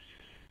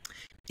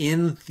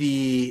 in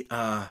the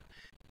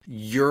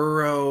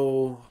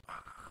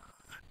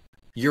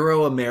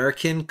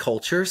Euro-American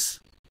cultures,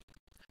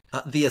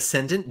 the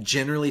ascendant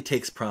generally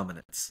takes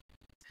prominence.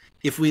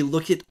 If we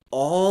look at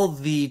all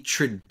the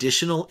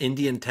traditional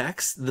Indian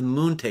texts, the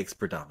moon takes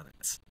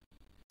predominance.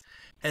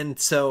 And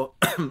so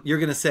you're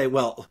going to say,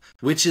 well,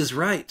 which is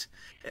right?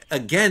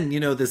 Again,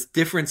 this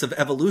difference of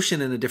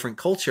evolution in a different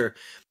culture,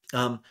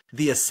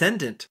 the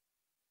ascendant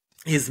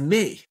is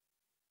me.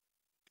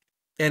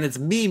 And it's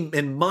me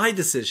and my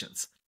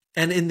decisions.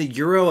 And in the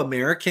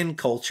Euro-American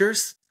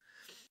cultures,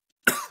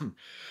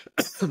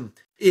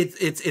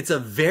 it's a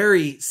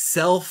very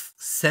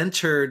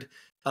self-centered,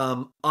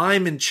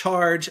 I'm in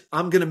charge,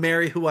 I'm going to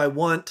marry who I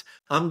want,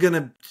 I'm going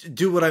to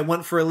do what I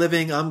want for a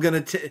living, I'm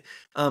going to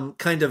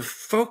kind of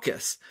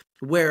focus.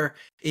 Where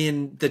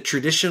in the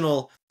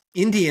traditional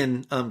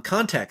Indian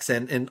context,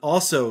 and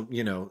also,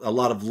 a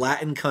lot of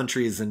Latin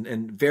countries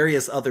and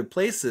various other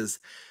places,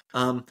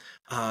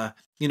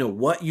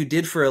 what you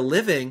did for a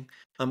living,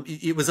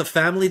 it was a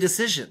family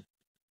decision.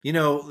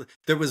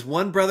 There was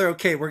one brother,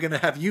 okay, we're going to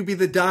have you be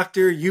the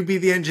doctor, you be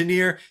the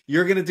engineer,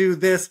 you're going to do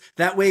this.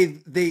 That way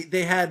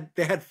they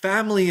had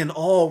family in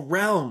all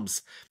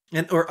realms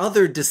or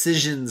other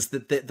decisions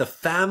that the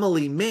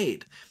family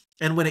made.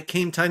 And when it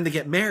came time to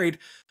get married,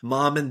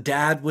 mom and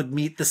dad would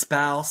meet the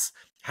spouse,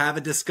 have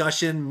a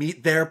discussion,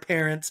 meet their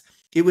parents.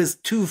 It was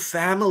two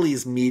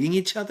families meeting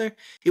each other.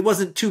 It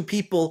wasn't two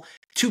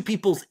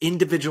people's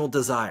individual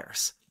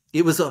desires.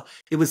 It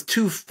was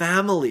two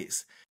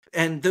families.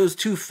 And those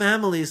two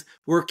families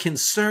were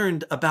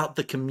concerned about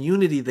the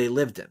community they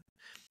lived in.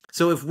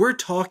 So if we're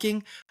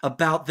talking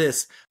about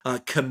this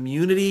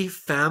community,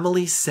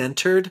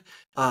 family-centered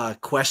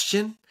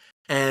question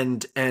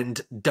and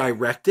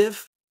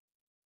directive,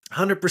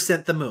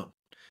 100% the moon.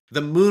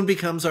 The moon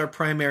becomes our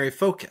primary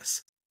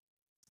focus.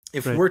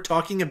 If we're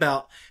talking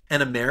about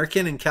an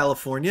American in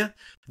California,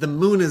 the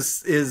moon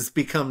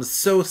becomes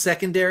so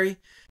secondary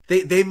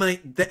They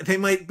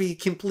might be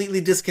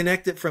completely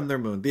disconnected from their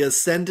moon. The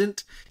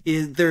ascendant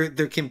is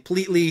they're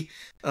completely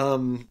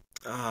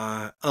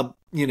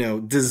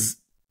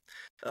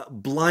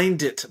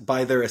blinded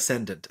by their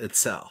ascendant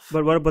itself.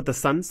 But what about the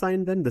sun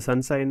sign then? The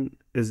sun sign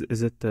is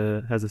it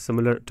has a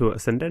similar to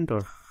ascendant,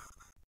 or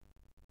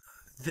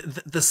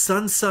The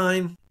sun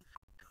sign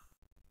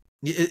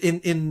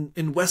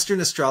in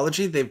Western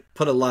astrology, they've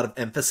put a lot of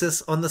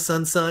emphasis on the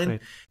sun sign,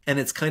 right. and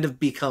it's kind of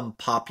become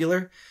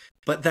popular,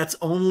 but that's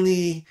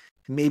only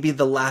maybe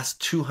the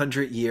last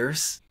 200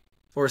 years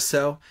or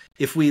so.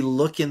 If we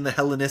look in the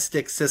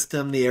Hellenistic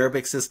system, the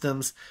Arabic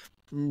systems,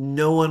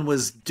 no one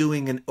was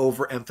doing an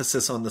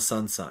overemphasis on the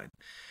sun sign.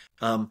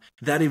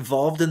 That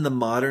evolved in the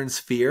modern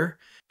sphere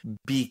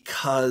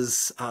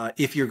because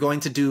if you're going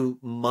to do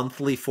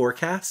monthly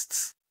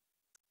forecasts,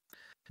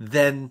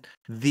 then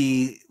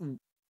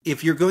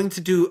if you're going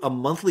to do a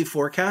monthly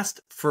forecast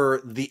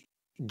for the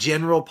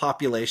general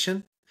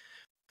population,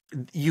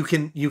 you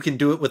can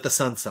do it with the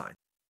sun sign.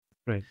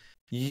 Right.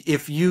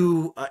 If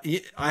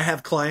I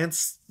have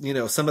clients,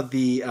 some of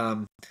the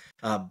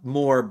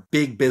more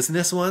big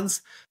business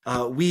ones,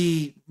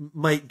 we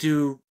might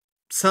do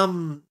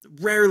some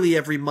rarely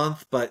every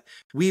month, but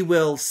we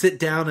will sit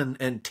down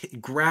and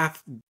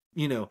graph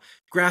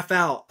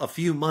out a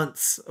few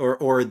months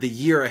or the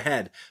year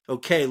ahead.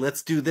 Okay,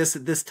 let's do this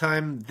at this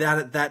time, that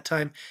at that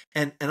time.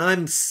 And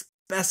I'm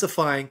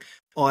specifying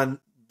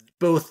on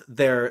both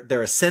their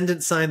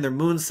ascendant sign, their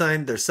moon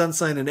sign, their sun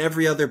sign, and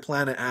every other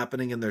planet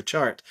happening in their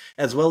chart,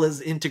 as well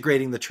as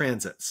integrating the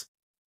transits.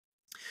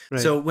 Right.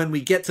 So when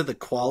we get to the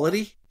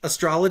quality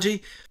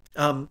astrology,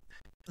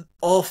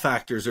 all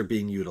factors are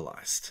being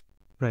utilized.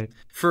 Right.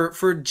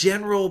 For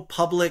general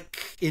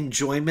public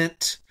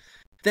enjoyment,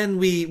 then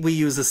we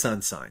use a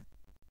sun sign.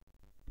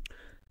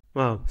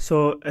 Wow.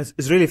 So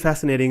it's really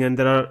fascinating. And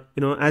there are,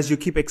 as you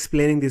keep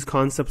explaining these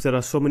concepts, there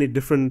are so many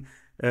different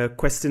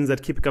questions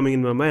that keep coming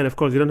in my mind. Of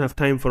course, we don't have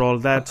time for all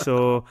that.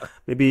 So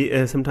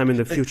maybe sometime in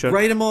the future.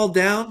 Write them all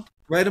down,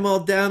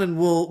 and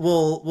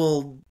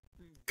we'll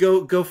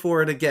go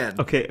for it again.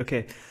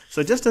 Okay.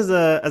 So just as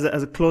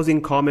a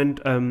closing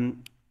comment,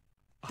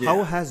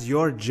 how has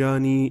your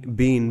journey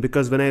been?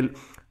 Because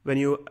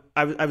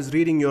I was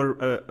reading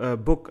your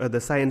book,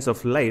 The Science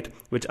of Light,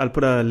 which I'll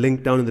put a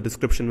link down in the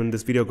description when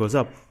this video goes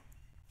up.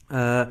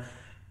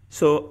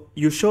 So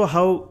you show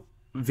how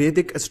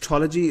Vedic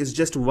astrology is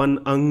just one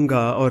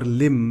anga or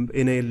limb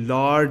in a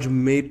large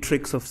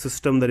matrix of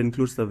system that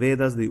includes the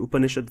Vedas, the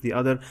Upanishads,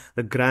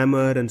 the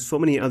grammar, and so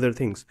many other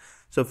things.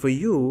 So for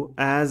you,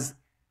 as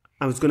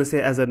I was going to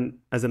say, as an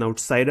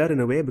outsider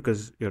in a way,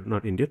 because you're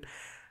not Indian,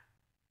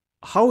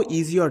 how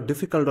easy or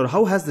difficult, or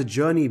how has the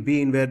journey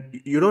been where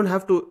you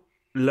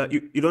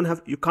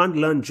can't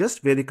learn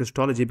just Vedic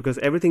astrology because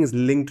everything is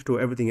linked to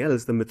everything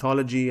else, the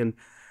mythology and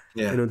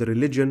the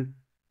religion,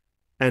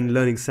 and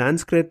learning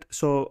Sanskrit.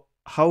 So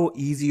how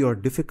easy or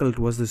difficult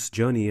was this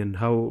journey, and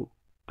how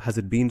has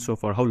it been so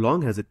far? How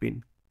long has it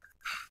been?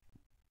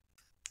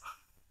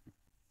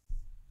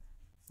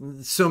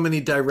 So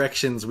many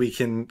directions we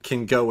can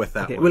go with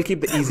that. Okay, we'll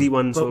keep the easy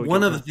one. But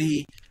one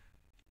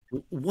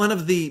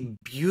of the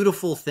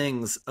beautiful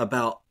things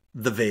about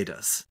the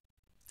Vedas,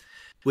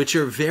 which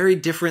are very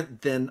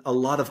different than a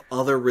lot of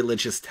other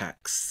religious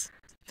texts,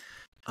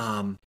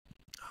 the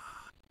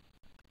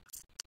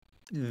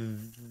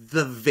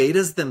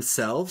Vedas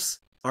themselves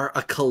are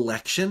a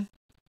collection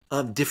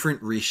of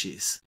different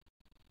rishis.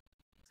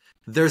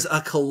 There's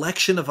a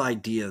collection of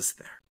ideas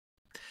there.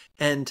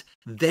 And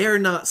they're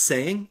not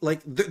saying,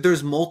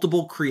 there's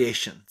multiple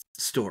creation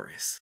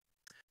stories,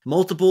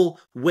 multiple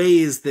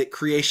ways that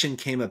creation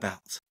came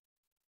about.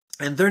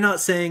 And they're not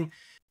saying,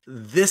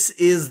 this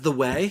is the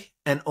way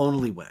and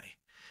only way.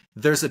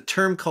 There's a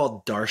term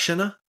called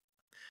darshana,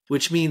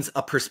 which means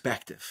a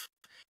perspective.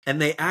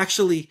 And they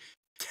actually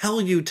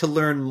tell you to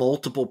learn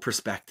multiple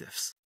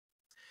perspectives.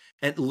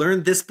 And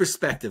learn this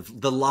perspective,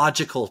 the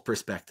logical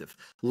perspective.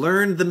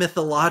 Learn the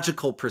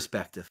mythological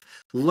perspective.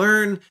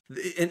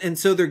 And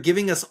so they're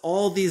giving us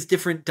all these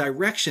different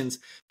directions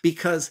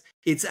because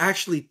it's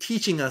actually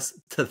teaching us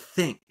to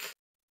think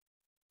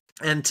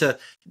and to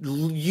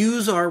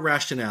use our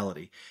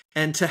rationality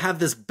and to have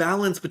this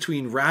balance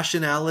between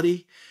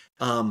rationality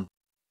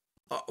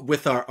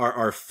with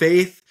our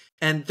faith.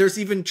 And there's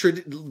even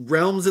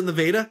realms in the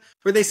Veda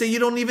where they say you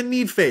don't even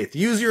need faith.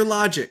 Use your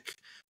logic.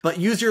 But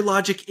use your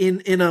logic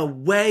in a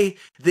way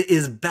that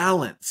is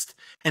balanced.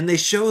 And they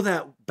show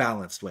that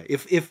balanced way.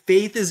 If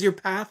faith is your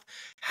path,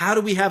 how do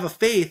we have a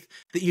faith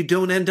that you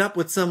don't end up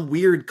with some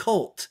weird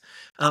cult?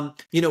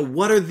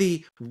 What are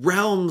the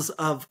realms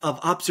of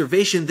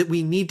observation that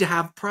we need to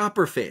have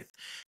proper faith?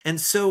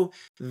 And so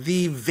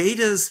the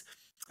Vedas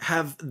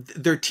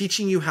they're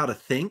teaching you how to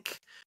think.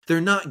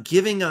 They're not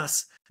giving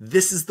us,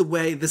 this is the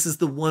way, this is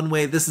the one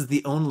way, this is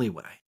the only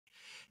way.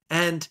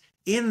 And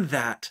in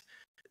that,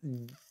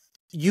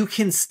 you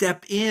can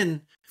step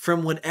in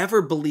from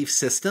whatever belief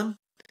system,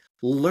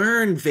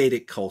 learn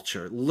Vedic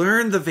culture,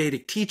 learn the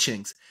Vedic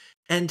teachings,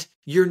 and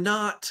you're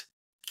not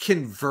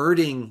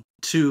converting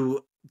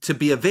to to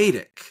be a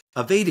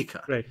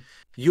Vedika. Right.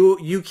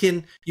 You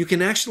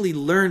can actually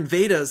learn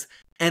Vedas,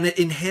 and it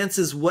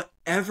enhances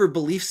whatever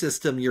belief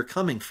system you're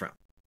coming from.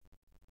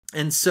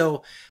 And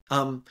so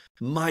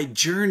my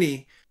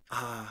journey,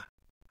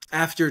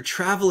 after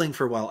traveling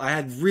for a while, I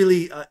had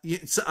really,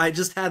 I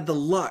just had the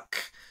luck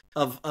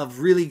of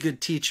really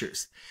good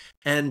teachers.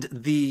 And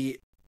the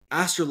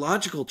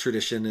astrological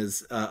tradition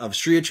is of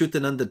Sri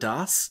Achyutananda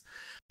Das,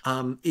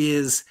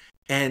 is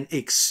an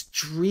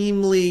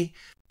extremely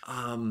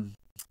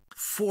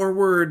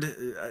forward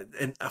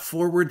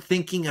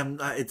thinking.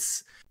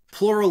 It's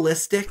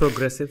pluralistic,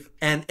 Progressive,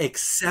 and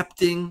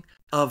accepting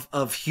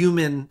of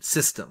human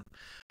system.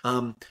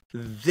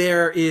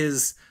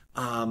 There's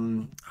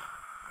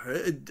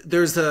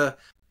a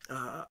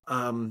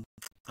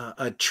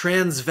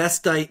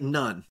transvestite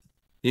nun,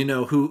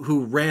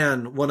 who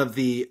ran one of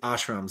the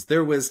ashrams.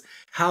 There was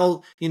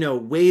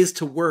ways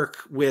to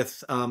work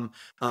with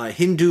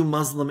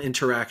Hindu-Muslim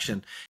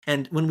interaction.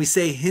 And when we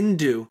say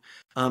Hindu,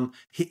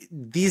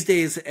 these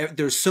days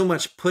there's so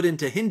much put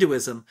into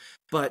Hinduism,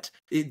 but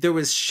there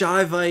was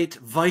Shaivite,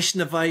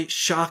 Vaishnavite,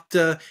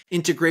 Shakta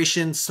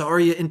integration,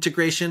 Saurya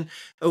integration.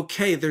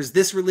 Okay, there's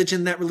this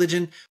religion, that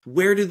religion.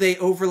 Where do they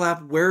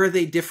overlap? Where are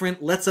they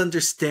different? Let's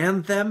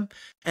understand them,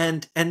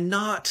 and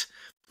not...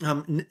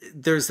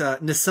 there's a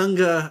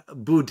Nisanga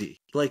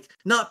Buddhi, like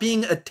not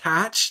being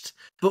attached,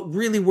 but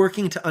really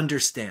working to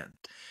understand.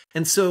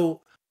 And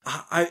so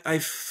I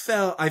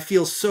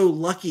feel so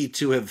lucky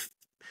to have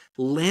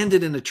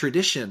landed in a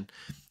tradition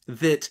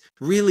that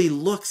really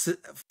looks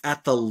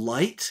at the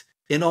light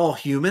in all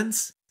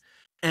humans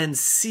and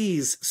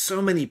sees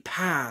so many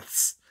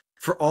paths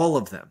for all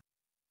of them.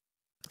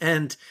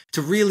 And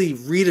to really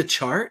read a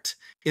chart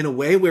in a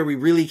way where we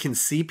really can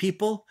see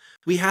people,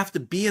 we have to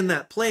be in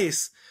that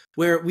place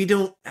where we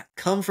don't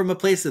come from a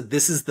place of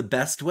this is the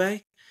best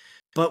way,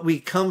 but we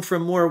come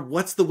from more,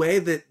 what's the way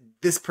that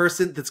this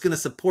person that's going to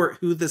support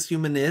who this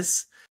human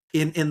is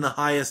in the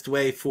highest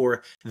way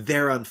for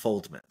their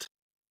unfoldment.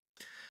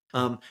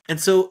 And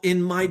so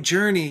in my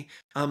journey,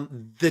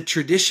 the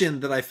tradition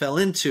that I fell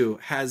into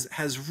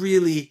has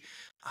really,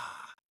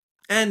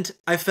 and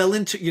I fell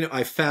into,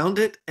 I found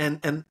it,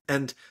 and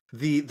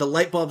the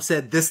light bulb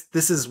said, this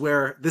is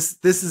where, this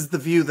is the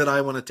view that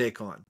I want to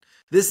take on.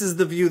 This is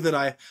the view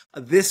that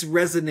this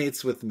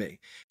resonates with me.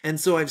 And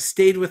so I've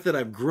stayed with it.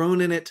 I've grown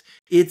in it.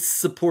 It's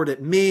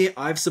supported me.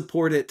 I've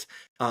supported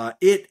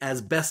it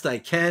as best I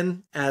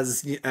can,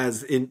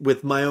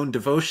 with my own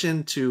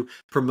devotion to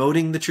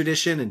promoting the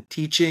tradition and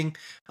teaching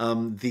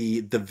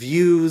the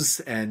views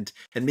and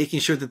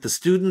making sure that the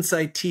students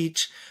I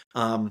teach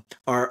are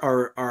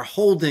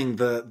holding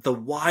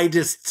the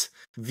widest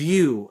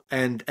view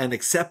and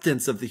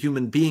acceptance of the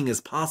human being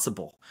as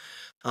possible.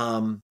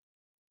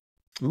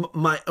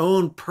 My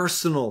own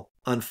personal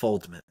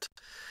unfoldment,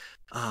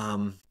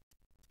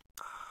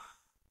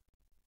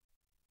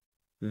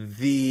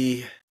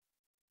 the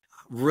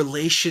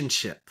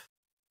relationship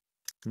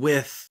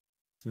with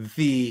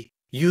the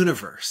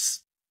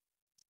universe,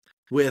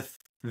 with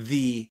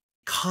the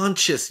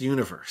conscious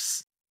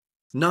universe,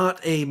 not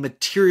a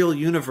material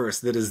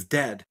universe that is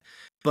dead,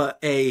 but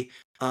a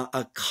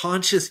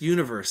conscious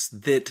universe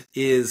that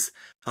is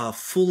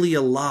fully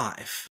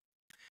alive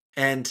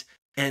and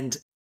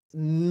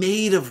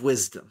made of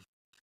wisdom,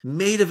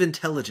 made of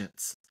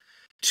intelligence,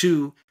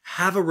 to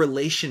have a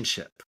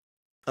relationship,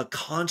 a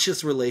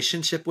conscious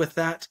relationship with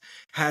that,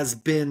 has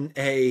been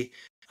a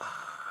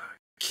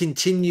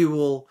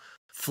continual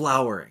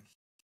flowering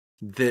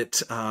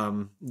that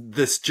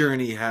this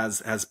journey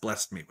has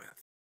blessed me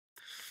with.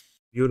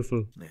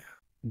 Beautiful. Yeah.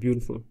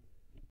 Beautiful.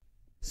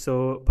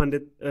 So,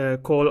 Pandit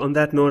Cole, on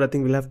that note, I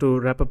think we'll have to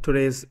wrap up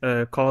today's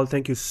call.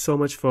 Thank you so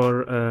much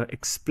for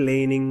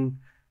explaining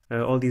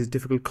all these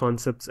difficult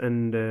concepts,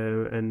 and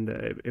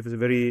it was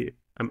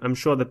I'm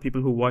sure that people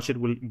who watch it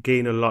will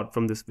gain a lot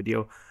from this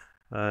video.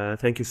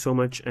 Thank you so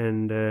much,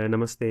 and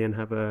namaste,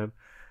 and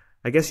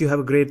I guess you have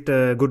a great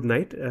good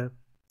night.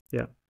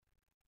 Yeah.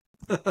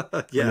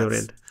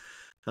 Yes.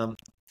 And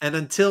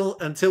until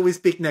we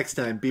speak next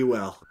time, be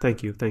well.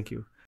 Thank you.